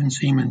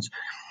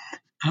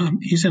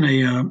 He's in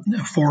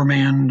a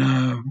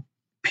four-man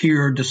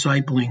peer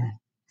discipling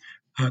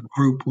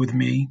group with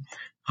me,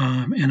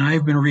 and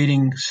I've been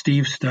reading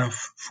Steve's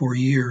stuff for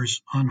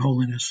years on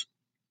holiness.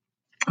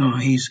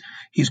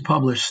 He's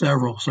published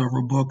several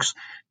books.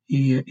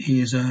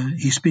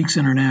 He speaks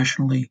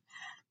internationally,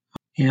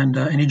 and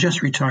he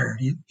just retired.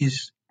 He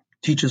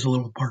teaches a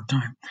little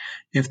part-time.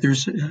 If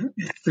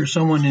there's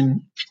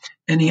someone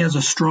and he has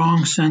a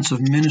strong sense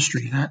of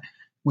ministry, that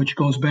which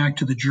goes back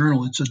to the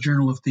journal. It's a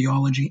journal of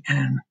theology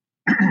and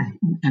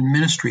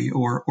ministry,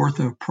 or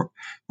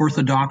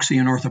orthodoxy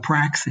and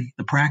orthopraxy,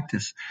 the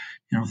practice,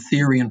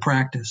 theory and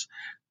practice.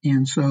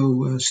 And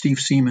so Steve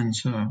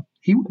Seamans,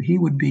 he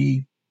would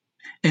be,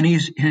 and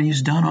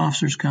he's done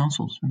officers'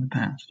 councils in the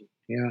past.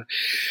 Yeah.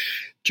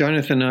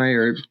 Jonathan and I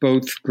are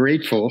both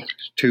grateful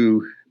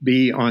to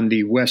be on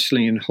the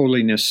Wesleyan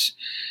Holiness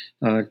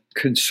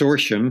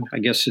Consortium. I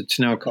guess it's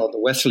now called the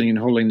Wesleyan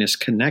Holiness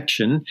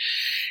Connection.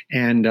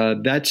 And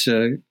that's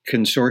a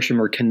consortium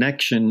or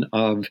connection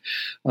of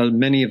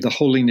many of the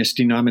holiness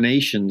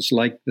denominations,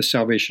 like the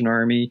Salvation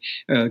Army.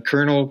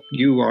 Colonel,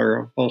 you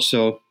are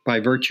also, by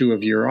virtue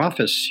of your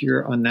office,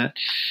 you're on that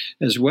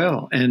as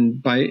well.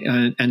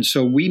 And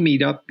so we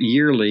meet up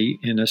yearly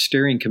in a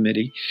steering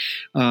committee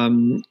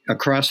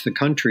across the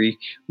country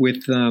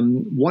with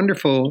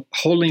wonderful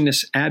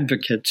holiness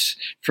advocates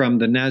from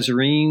the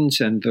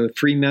Nazarenes and the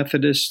Free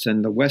Methodists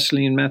and the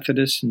Wesleyan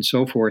Methodists and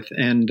so forth.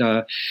 And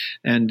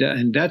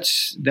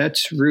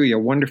that's really a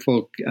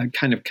wonderful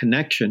kind of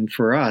connection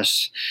for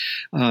us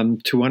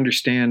to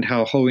understand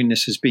how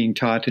holiness is being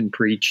taught and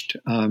preached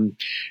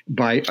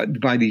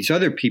by these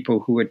other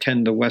people who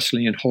attend the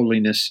Wesleyan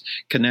Holiness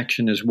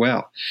Connection as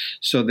well.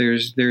 So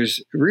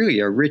there's really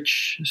a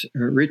rich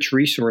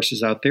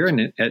resources out there.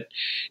 And at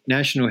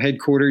national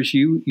headquarters,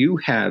 you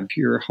have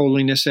your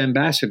holiness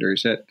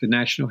ambassadors at the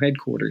national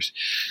headquarters.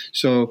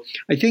 So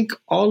I think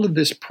all of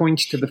this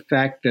points to the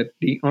fact that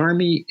the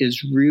Army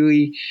is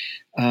really,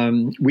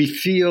 we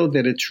feel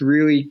that it's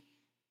really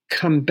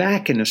come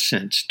back in a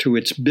sense to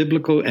its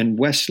biblical and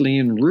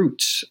Wesleyan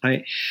roots.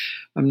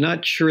 I'm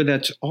not sure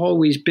that's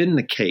always been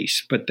the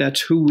case, but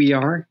that's who we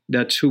are.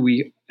 That's who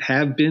we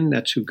have been.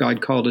 That's who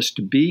God called us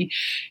to be.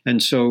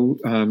 And so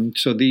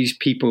these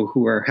people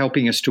who are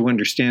helping us to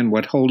understand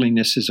what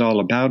holiness is all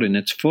about in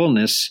its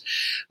fullness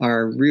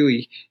are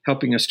really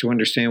helping us to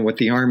understand what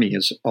the Army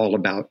is all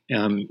about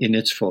in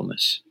its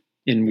fullness,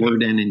 in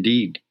word and in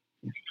deed.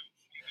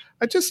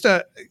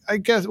 I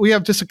guess we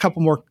have just a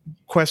couple more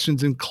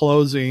questions in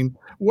closing.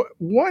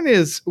 One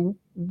is,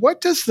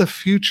 what does the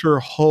future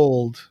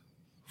hold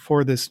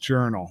for this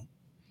journal?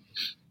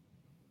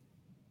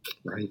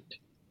 Right.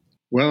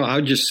 Well,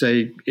 I'll just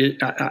say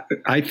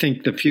I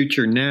think the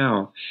future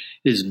now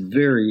is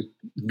very,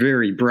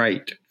 very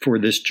bright for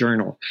this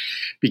journal,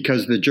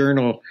 because the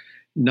journal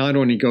not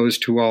only goes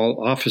to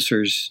all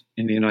officers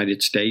in the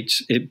United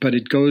States, but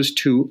it goes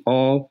to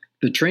all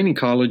the training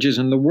colleges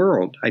in the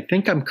world. I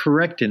think I'm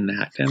correct in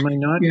that. Am I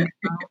not? Yeah.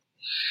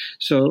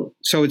 So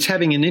it's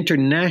having an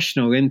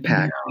international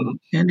impact.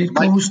 Yeah. And it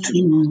goes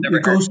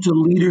to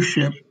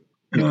leadership.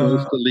 It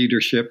goes to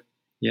leadership.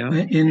 Yeah.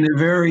 In the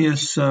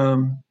various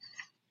how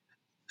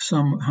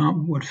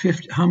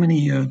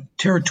many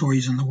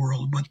territories in the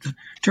world, but the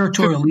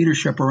territorial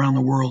leadership around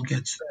the world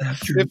gets that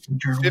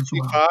journal 55, as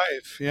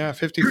well.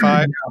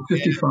 55.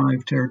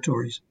 55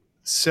 territories.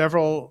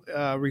 Several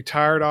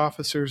retired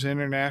officers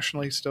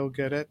internationally still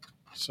get it.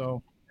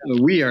 So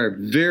we are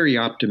very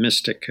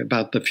optimistic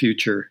about the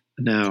future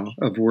now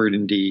of Word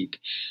and Deed.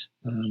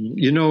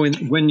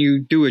 When you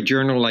do a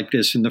journal like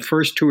this, in the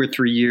first 2 or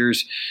 3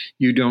 years,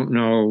 you don't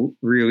know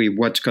really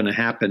what's going to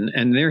happen.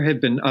 And there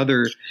have been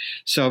other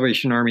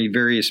Salvation Army,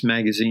 various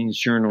magazines,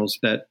 journals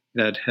that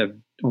have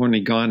only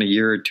gone a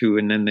year or two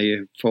and then they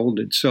have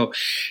folded. So,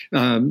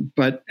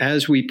 but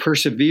as we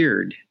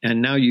persevered,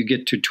 and now you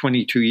get to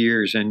 22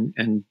 years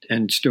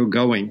and still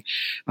going,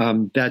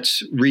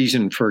 that's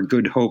reason for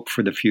good hope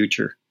for the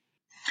future.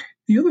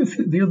 The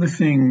other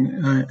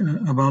thing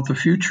about the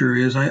future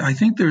is I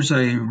think there's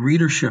a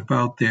readership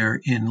out there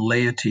in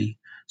laity,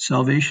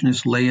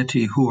 Salvationist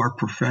laity, who are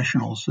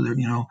professionals. So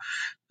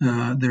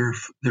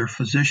they're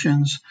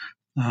physicians,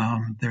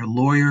 they're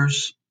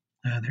lawyers,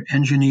 they're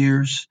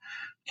engineers,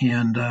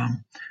 and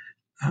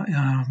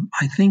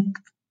I think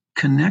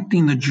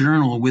connecting the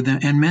journal with them,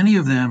 and many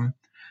of them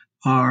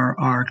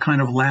are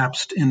kind of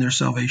lapsed in their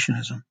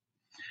Salvationism,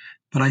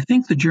 but I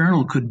think the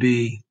journal could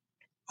be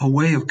a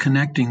way of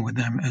connecting with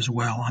them as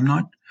well.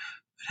 I'd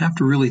have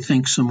to really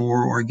think some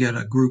more or get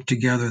a group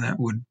together that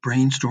would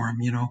brainstorm,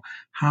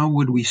 how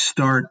would we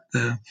start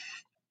the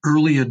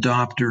early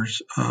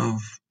adopters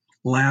of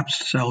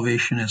lapsed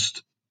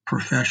Salvationist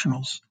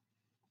professionals?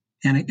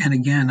 And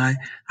again,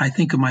 I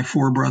think of my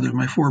 4 brothers.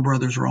 My 4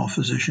 brothers are all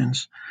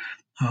physicians.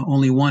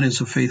 Only one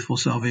is a faithful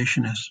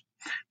Salvationist.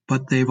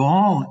 But they've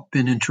all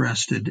been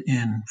interested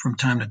in, from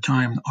time to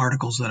time,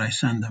 articles that I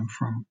send them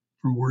from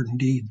Word and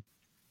Deed.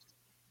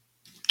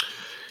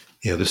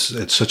 Yeah, this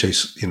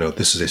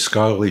is a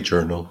scholarly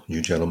journal.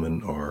 You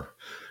gentlemen are,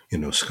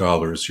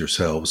 scholars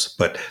yourselves.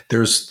 But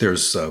there's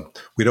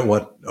we don't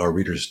want our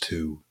readers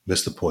to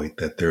miss the point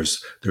that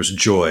there's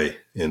joy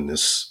in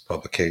this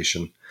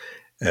publication,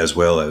 as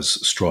well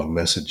as strong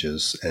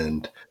messages.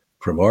 And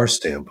from our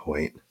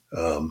standpoint,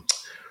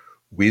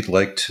 we'd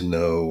like to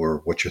know, or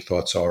what your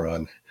thoughts are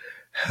on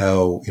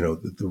how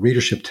the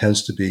readership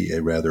tends to be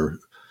a rather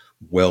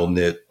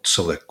well-knit,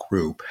 select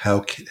group.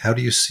 How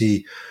do you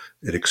see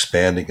it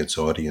expanding its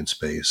audience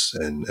base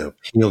and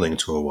appealing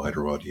to a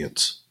wider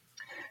audience?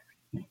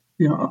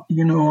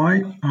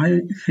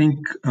 I think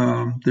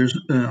there's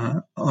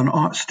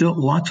still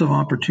lots of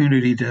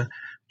opportunity to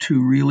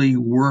really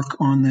work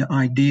on the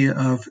idea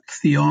of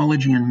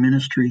theology and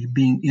ministry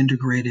being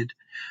integrated.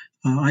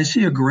 I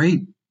see a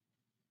great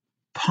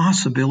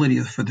possibility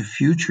for the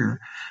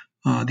future.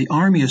 The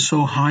Army is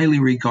so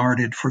highly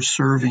regarded for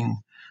serving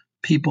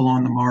people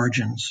on the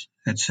margins,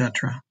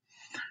 etc.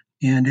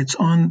 And it's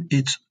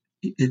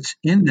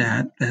in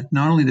that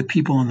not only the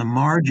people on the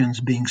margins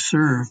being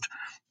served,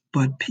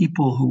 but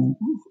people who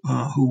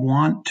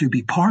want to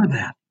be part of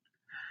that,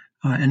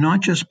 and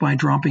not just by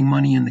dropping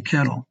money in the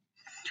kettle.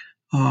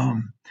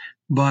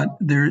 But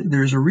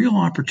there's a real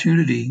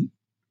opportunity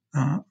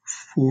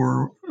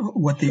for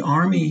what the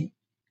Army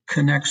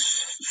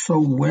connects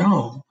so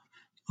well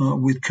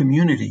with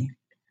community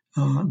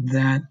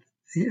that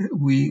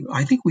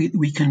I think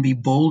we can be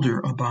bolder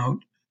about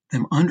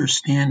them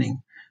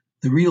understanding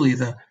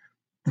the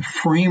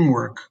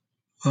framework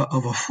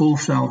of a full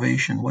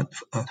salvation, what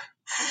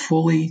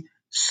fully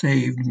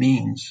saved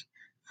means.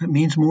 It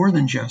means more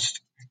than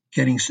just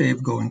getting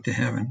saved, going to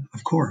heaven,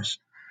 of course.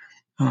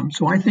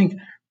 So I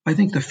think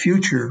the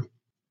future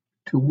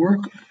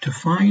to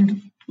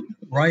find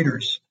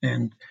writers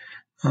and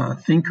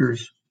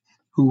thinkers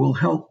who will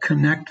help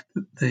connect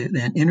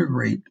and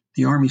integrate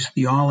the Army's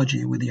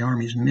theology with the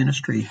Army's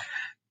ministry,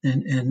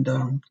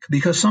 and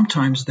because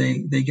sometimes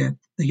they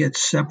get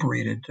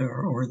separated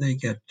or they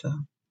get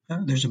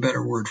there's a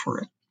better word for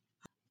it.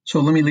 So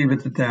let me leave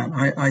it at that.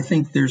 I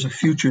think there's a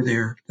future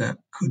there that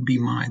could be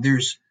mine.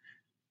 There's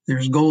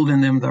gold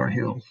in them thar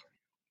hills.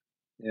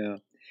 Yeah.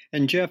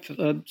 And Jeff,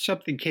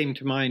 something came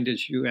to mind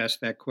as you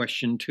asked that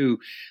question too.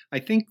 I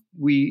think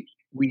we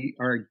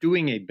are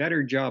doing a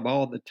better job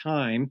all the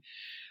time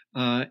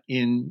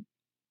in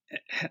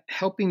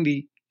helping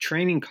the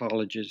training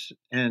colleges,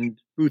 and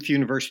Booth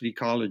University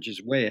College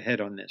is way ahead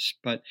on this,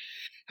 but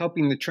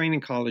helping the training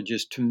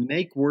colleges to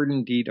make Word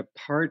and Deed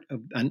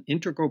an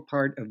integral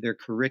part of their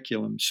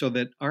curriculum, so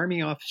that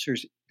Army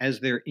officers, as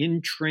they're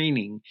in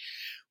training,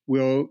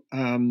 will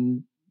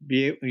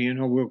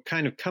will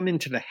kind of come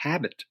into the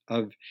habit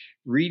of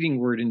reading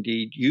Word and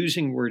Deed,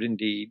 using Word and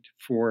Deed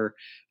for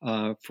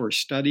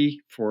study,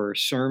 for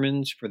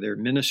sermons, for their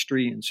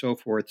ministry, and so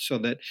forth, so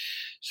that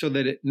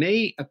it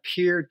may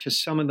appear to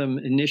some of them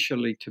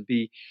initially to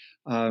be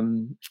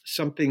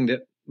something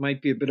that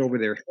might be a bit over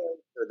their head,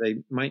 or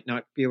they might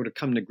not be able to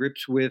come to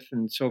grips with,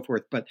 and so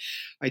forth. But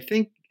I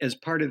think as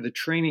part of the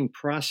training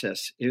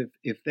process,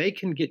 if they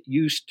can get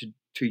used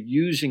to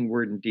using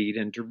Word and Deed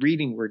and to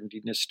reading Word and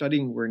Deed and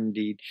studying Word and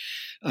Deed,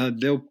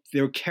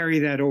 they'll carry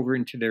that over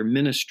into their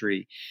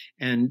ministry,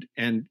 and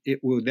it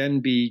will then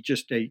be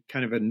just a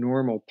kind of a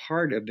normal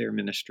part of their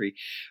ministry.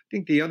 I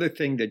think the other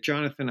thing that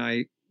Jonathan and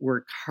I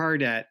work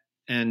hard at,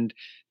 and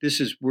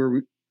this is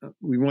where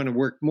we want to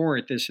work more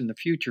at this in the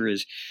future,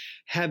 is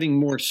having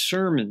more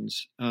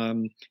sermons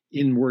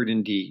in Word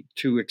and Deed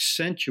to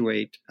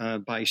accentuate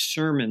by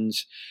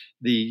sermons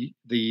the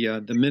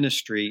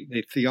ministry,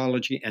 the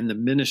theology, and the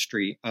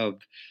ministry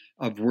of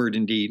of Word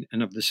and Deed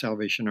and of the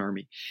Salvation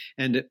Army.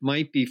 And it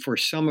might be for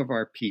some of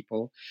our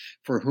people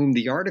for whom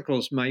the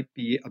articles might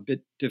be a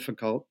bit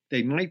difficult.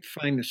 They might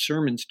find the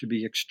sermons to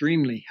be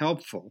extremely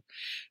helpful,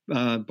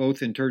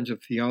 both in terms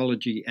of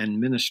theology and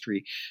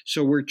ministry.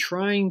 So we're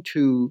trying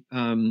to,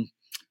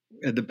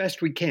 the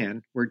best we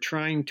can, we're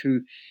trying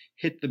to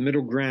hit the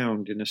middle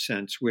ground, in a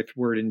sense, with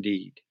Word and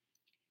Deed.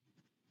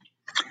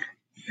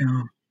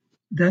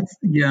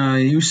 Yeah,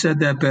 you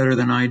said that better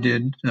than I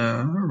did,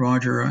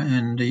 Roger.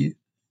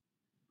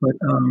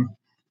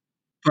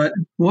 But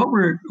what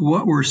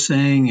we're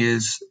saying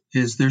is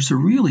there's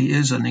really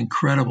is an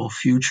incredible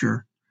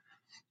future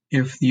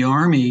if the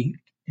Army,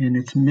 in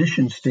its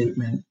mission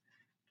statement,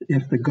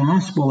 if the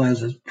gospel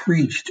as it's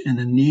preached and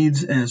the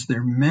needs as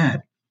they're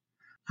met,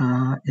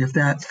 if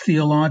that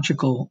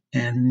theological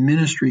and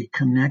ministry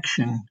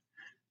connection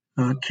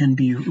can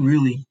be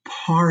really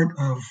part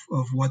of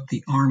what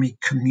the Army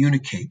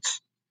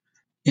communicates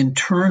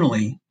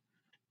internally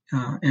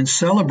and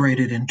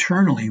celebrated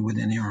internally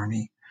within the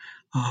Army,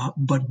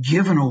 but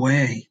given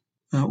away,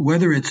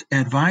 whether it's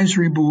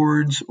advisory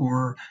boards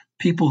or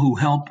people who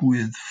help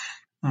with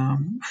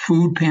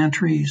food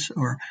pantries,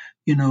 or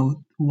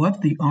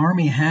what the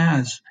Army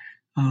has.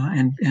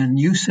 And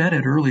you said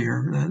it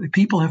earlier.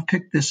 People have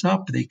picked this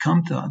up. They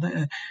come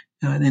to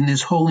in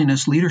this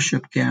holiness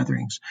leadership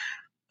gatherings.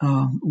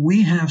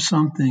 We have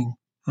something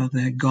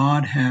that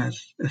God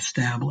has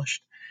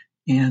established,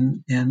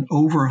 and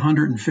over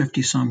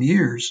 150 some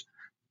years,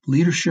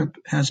 leadership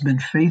has been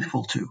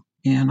faithful to.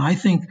 And I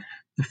think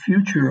the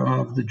future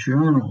of the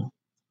Journal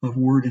of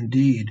Word and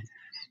Deed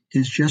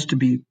is just to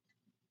be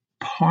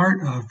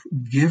part of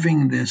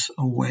giving this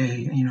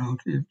away,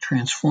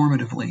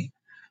 transformatively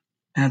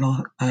at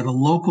a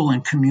local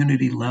and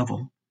community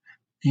level,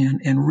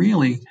 and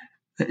really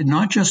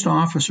not just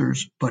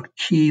officers but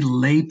key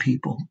lay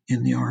people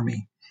in the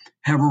Army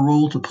have a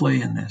role to play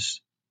in this.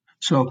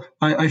 So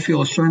I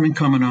feel a sermon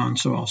coming on,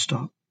 so I'll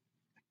stop.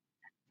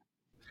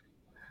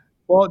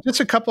 Well, just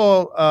a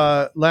couple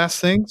last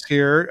things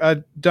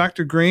here.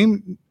 Dr.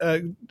 Green,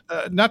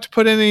 not to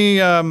put any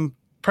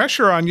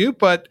pressure on you,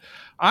 but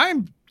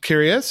I'm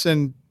curious,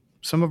 and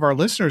some of our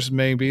listeners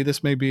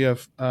this may be a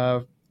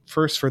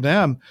first for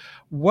them.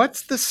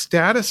 What's the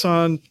status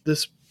on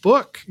this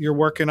book you're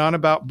working on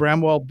about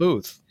Bramwell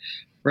Booth?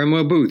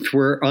 Bramwell Booth.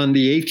 We're on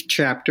the 8th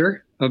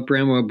chapter of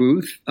Bramwell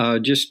Booth.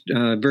 Just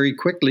very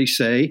quickly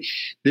say,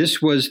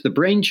 this was the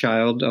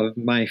brainchild of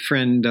my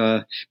friend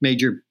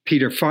Major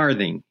Peter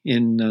Farthing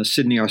in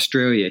Sydney,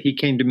 Australia. He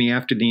came to me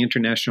after the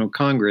International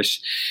Congress,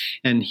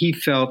 and he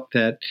felt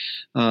that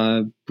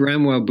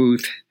Bramwell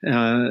Booth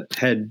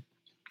had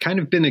kind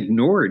of been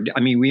ignored. I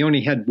mean, we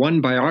only had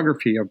one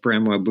biography of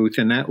Bramwell Booth,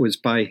 and that was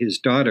by his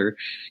daughter,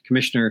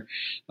 Commissioner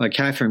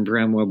Catherine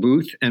Bramwell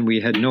Booth, and we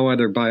had no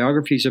other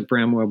biographies of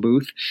Bramwell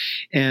Booth.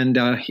 And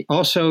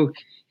also,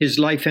 his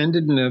life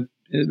ended in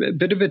a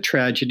bit of a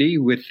tragedy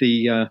with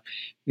the,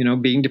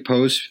 being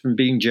deposed from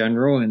being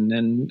general, and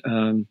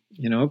then,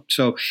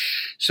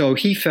 so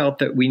he felt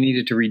that we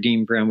needed to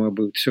redeem Bramwell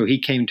Booth. So he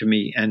came to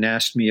me and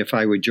asked me if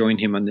I would join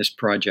him on this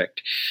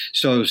project.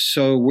 So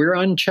we're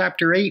on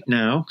chapter 8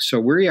 now. So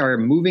we are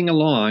moving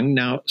along.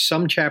 Now,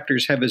 some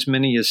chapters have as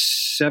many as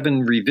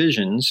 7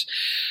 revisions.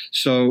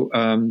 So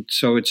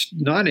it's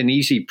not an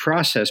easy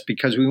process,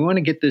 because we want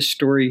to get this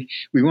story.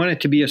 We want it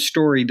to be a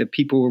story that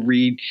people will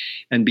read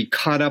and be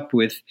caught up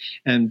with,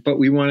 but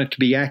we want it to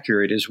be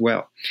accurate as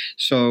well.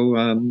 So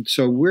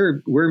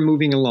we're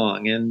moving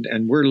along,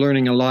 and we're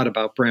learning a lot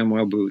about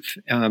Bramwell Booth.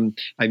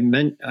 I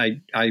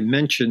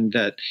mentioned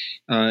that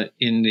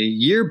in the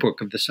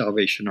yearbook of the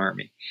Salvation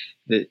Army,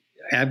 that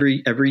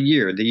every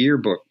year, the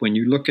yearbook, when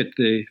you look at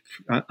the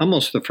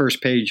almost the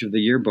first page of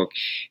the yearbook,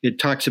 it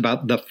talks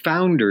about the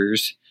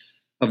founders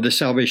of the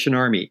Salvation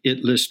Army.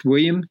 It lists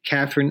William,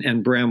 Catherine,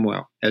 and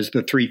Bramwell as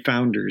the 3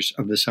 founders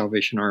of the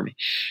Salvation Army.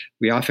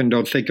 We often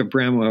don't think of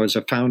Bramwell as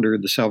a founder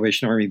of the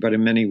Salvation Army, but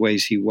in many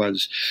ways he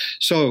was.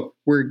 So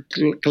we're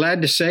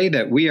glad to say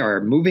that we are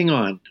moving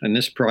on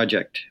this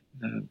project.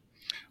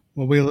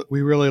 Well,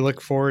 we really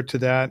look forward to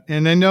that.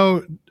 And I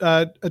know,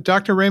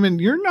 Dr. Raymond,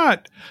 you're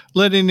not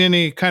letting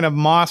any kind of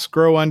moss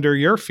grow under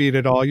your feet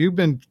at all. You've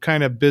been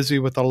kind of busy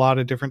with a lot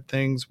of different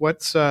things.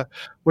 What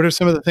are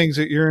some of the things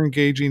that you're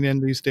engaging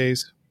in these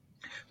days?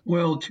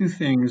 Well, 2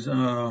 things,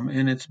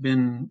 and it's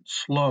been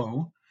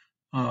slow,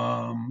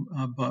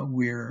 but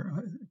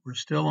we're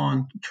still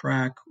on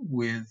track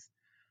with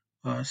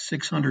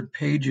 600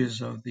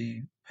 pages of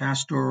the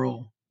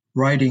pastoral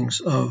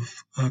writings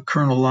of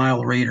Colonel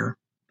Lyle Rader.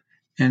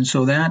 And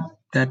so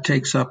that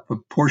takes up a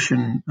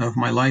portion of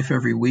my life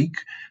every week,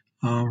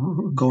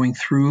 going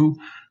through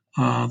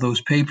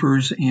those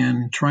papers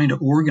and trying to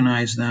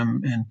organize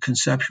them and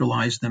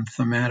conceptualize them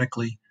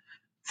thematically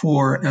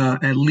for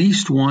at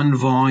least one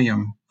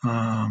volume.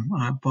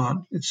 But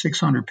it's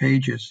 600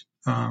 pages.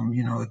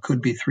 It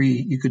could be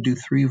 3. You could do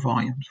 3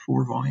 volumes,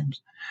 4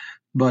 volumes,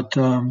 but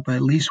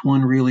at least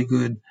one really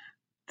good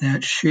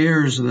that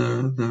shares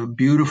the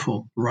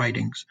beautiful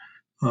writings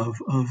of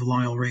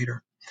Lyle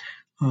Rader.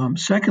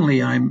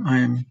 Secondly,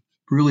 I'm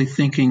really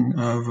thinking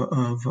of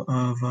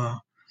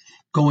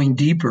going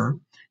deeper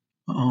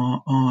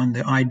on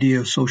the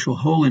idea of social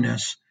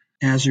holiness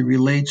as it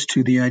relates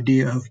to the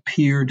idea of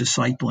peer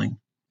discipling.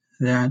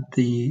 That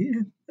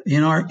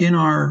in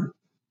our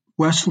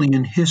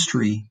Wesleyan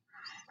history,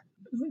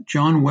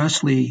 John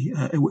Wesley,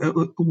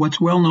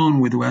 what's well known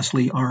with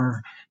Wesley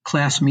are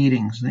class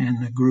meetings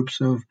and the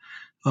groups of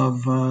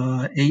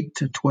 8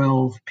 to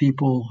 12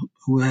 people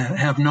who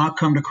have not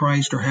come to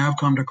Christ or have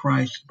come to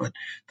Christ, but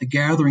the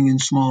gathering in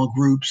small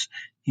groups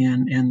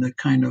and the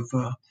kind of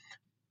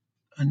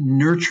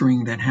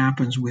nurturing that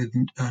happens with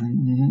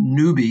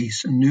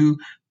newbies,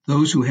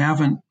 those who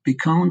haven't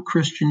become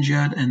Christians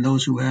yet, and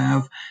those who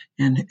have,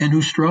 and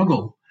who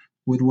struggle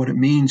with what it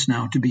means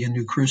now to be a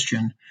new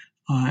Christian,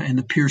 and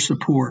the peer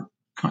support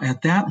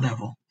at that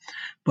level.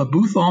 But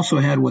Booth also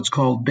had what's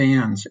called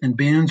bands, and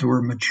bands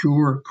were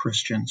mature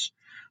Christians.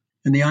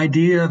 And the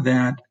idea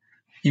that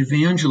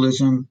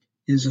evangelism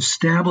is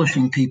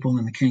establishing people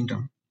in the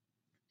kingdom,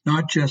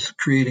 not just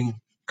creating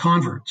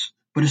converts,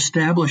 but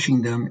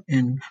establishing them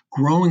and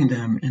growing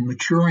them and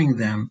maturing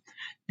them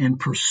and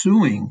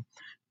pursuing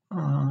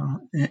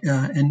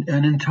an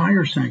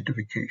entire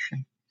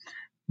sanctification.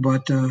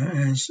 But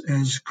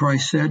as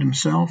Christ said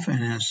himself,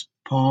 and as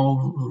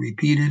Paul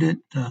repeated it,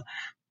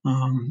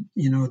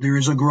 there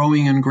is a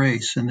growing in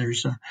grace, and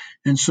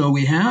so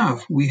we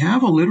have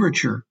a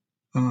literature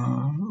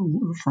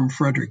from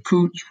Frederick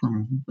Coutts,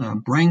 from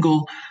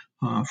Brengel,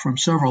 from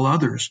several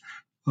others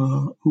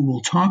who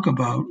will talk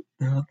about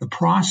the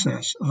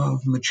process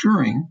of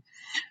maturing,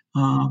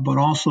 but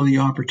also the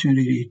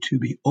opportunity to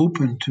be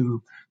open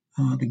to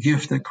the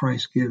gift that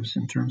Christ gives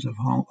in terms of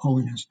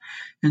holiness.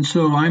 And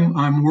so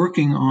I'm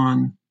working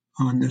on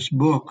this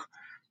book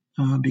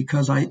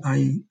because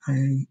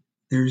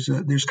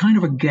there's kind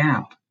of a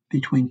gap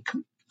between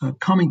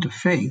coming to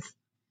faith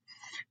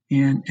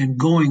and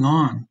going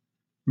on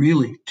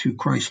really to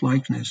Christ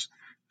likeness.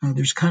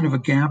 There's kind of a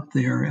gap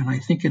there, and I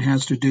think it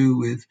has to do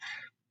with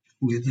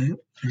a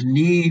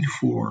need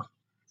for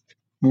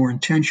more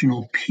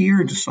intentional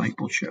peer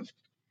discipleship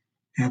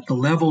at the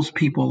levels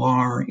people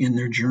are in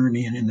their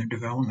journey and in their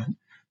development.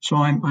 So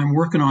I'm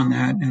working on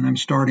that, and I'm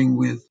starting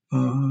with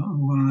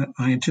what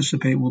I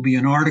anticipate will be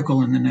an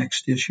article in the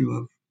next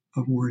issue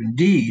of Word and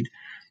Deed,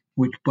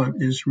 but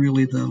is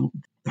really the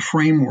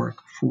framework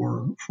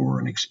for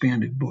an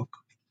expanded book.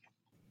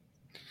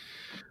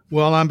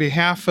 Well, on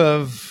behalf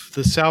of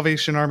the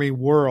Salvation Army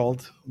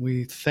world,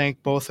 we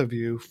thank both of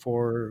you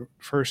for,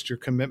 first, your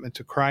commitment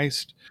to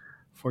Christ,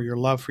 for your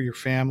love for your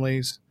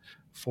families,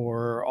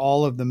 for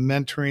all of the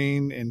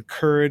mentoring,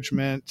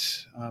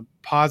 encouragement,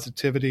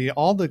 positivity,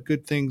 all the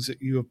good things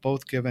that you have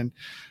both given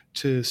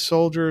to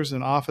soldiers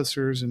and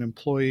officers and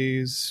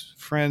employees,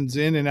 friends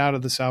in and out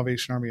of the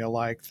Salvation Army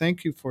alike.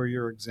 Thank you for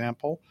your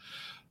example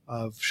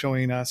of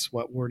showing us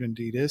what Word and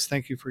Deed is.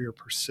 Thank you for your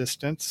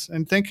persistence,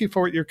 and thank you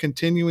for what you're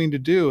continuing to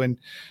do. And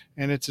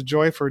it's a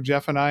joy for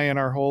Jeff and I and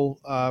our whole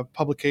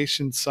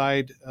publication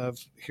side of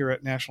here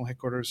at National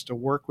Headquarters to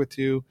work with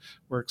you.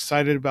 We're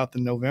excited about the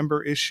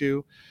November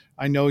issue.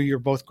 I know you're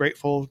both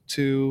grateful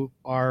to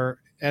our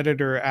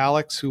editor,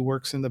 Alex, who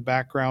works in the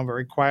background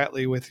very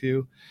quietly with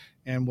you,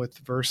 and with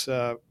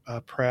Versa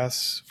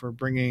Press for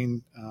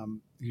bringing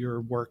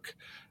your work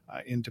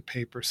into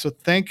paper. So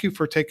thank you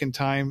for taking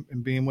time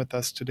and being with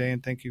us today,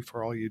 and thank you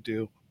for all you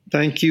do.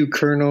 Thank you,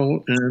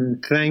 Colonel,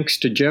 and thanks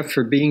to Jeff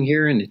for being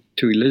here and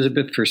to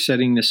Elizabeth for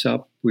setting this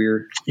up.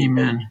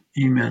 Amen.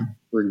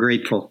 We're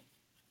grateful.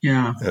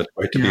 Yeah. It's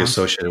great to be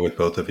associated with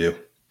both of you.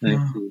 Thank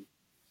you.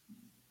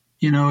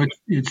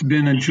 It's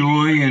been a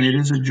joy, and it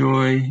is a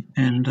joy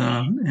and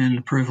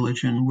a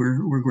privilege, and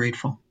we're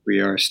grateful. We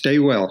are. Stay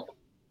well.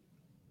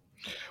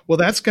 Well,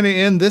 that's going to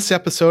end this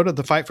episode of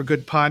the Fight for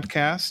Good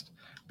podcast.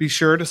 Be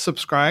sure to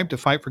subscribe to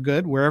Fight for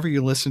Good wherever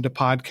you listen to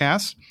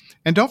podcasts.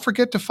 And don't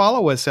forget to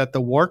follow us at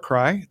The War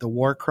Cry,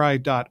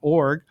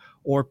 thewarcry.org,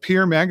 or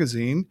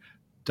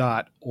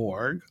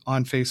peermagazine.org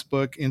on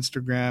Facebook,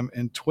 Instagram,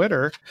 and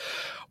Twitter.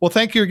 Well,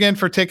 thank you again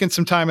for taking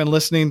some time and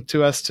listening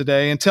to us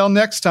today. Until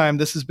next time,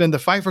 this has been the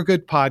Fight for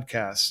Good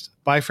podcast.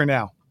 Bye for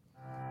now.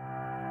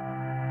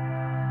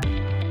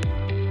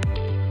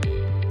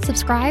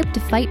 Subscribe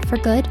to Fight for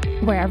Good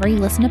wherever you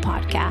listen to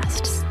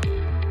podcasts.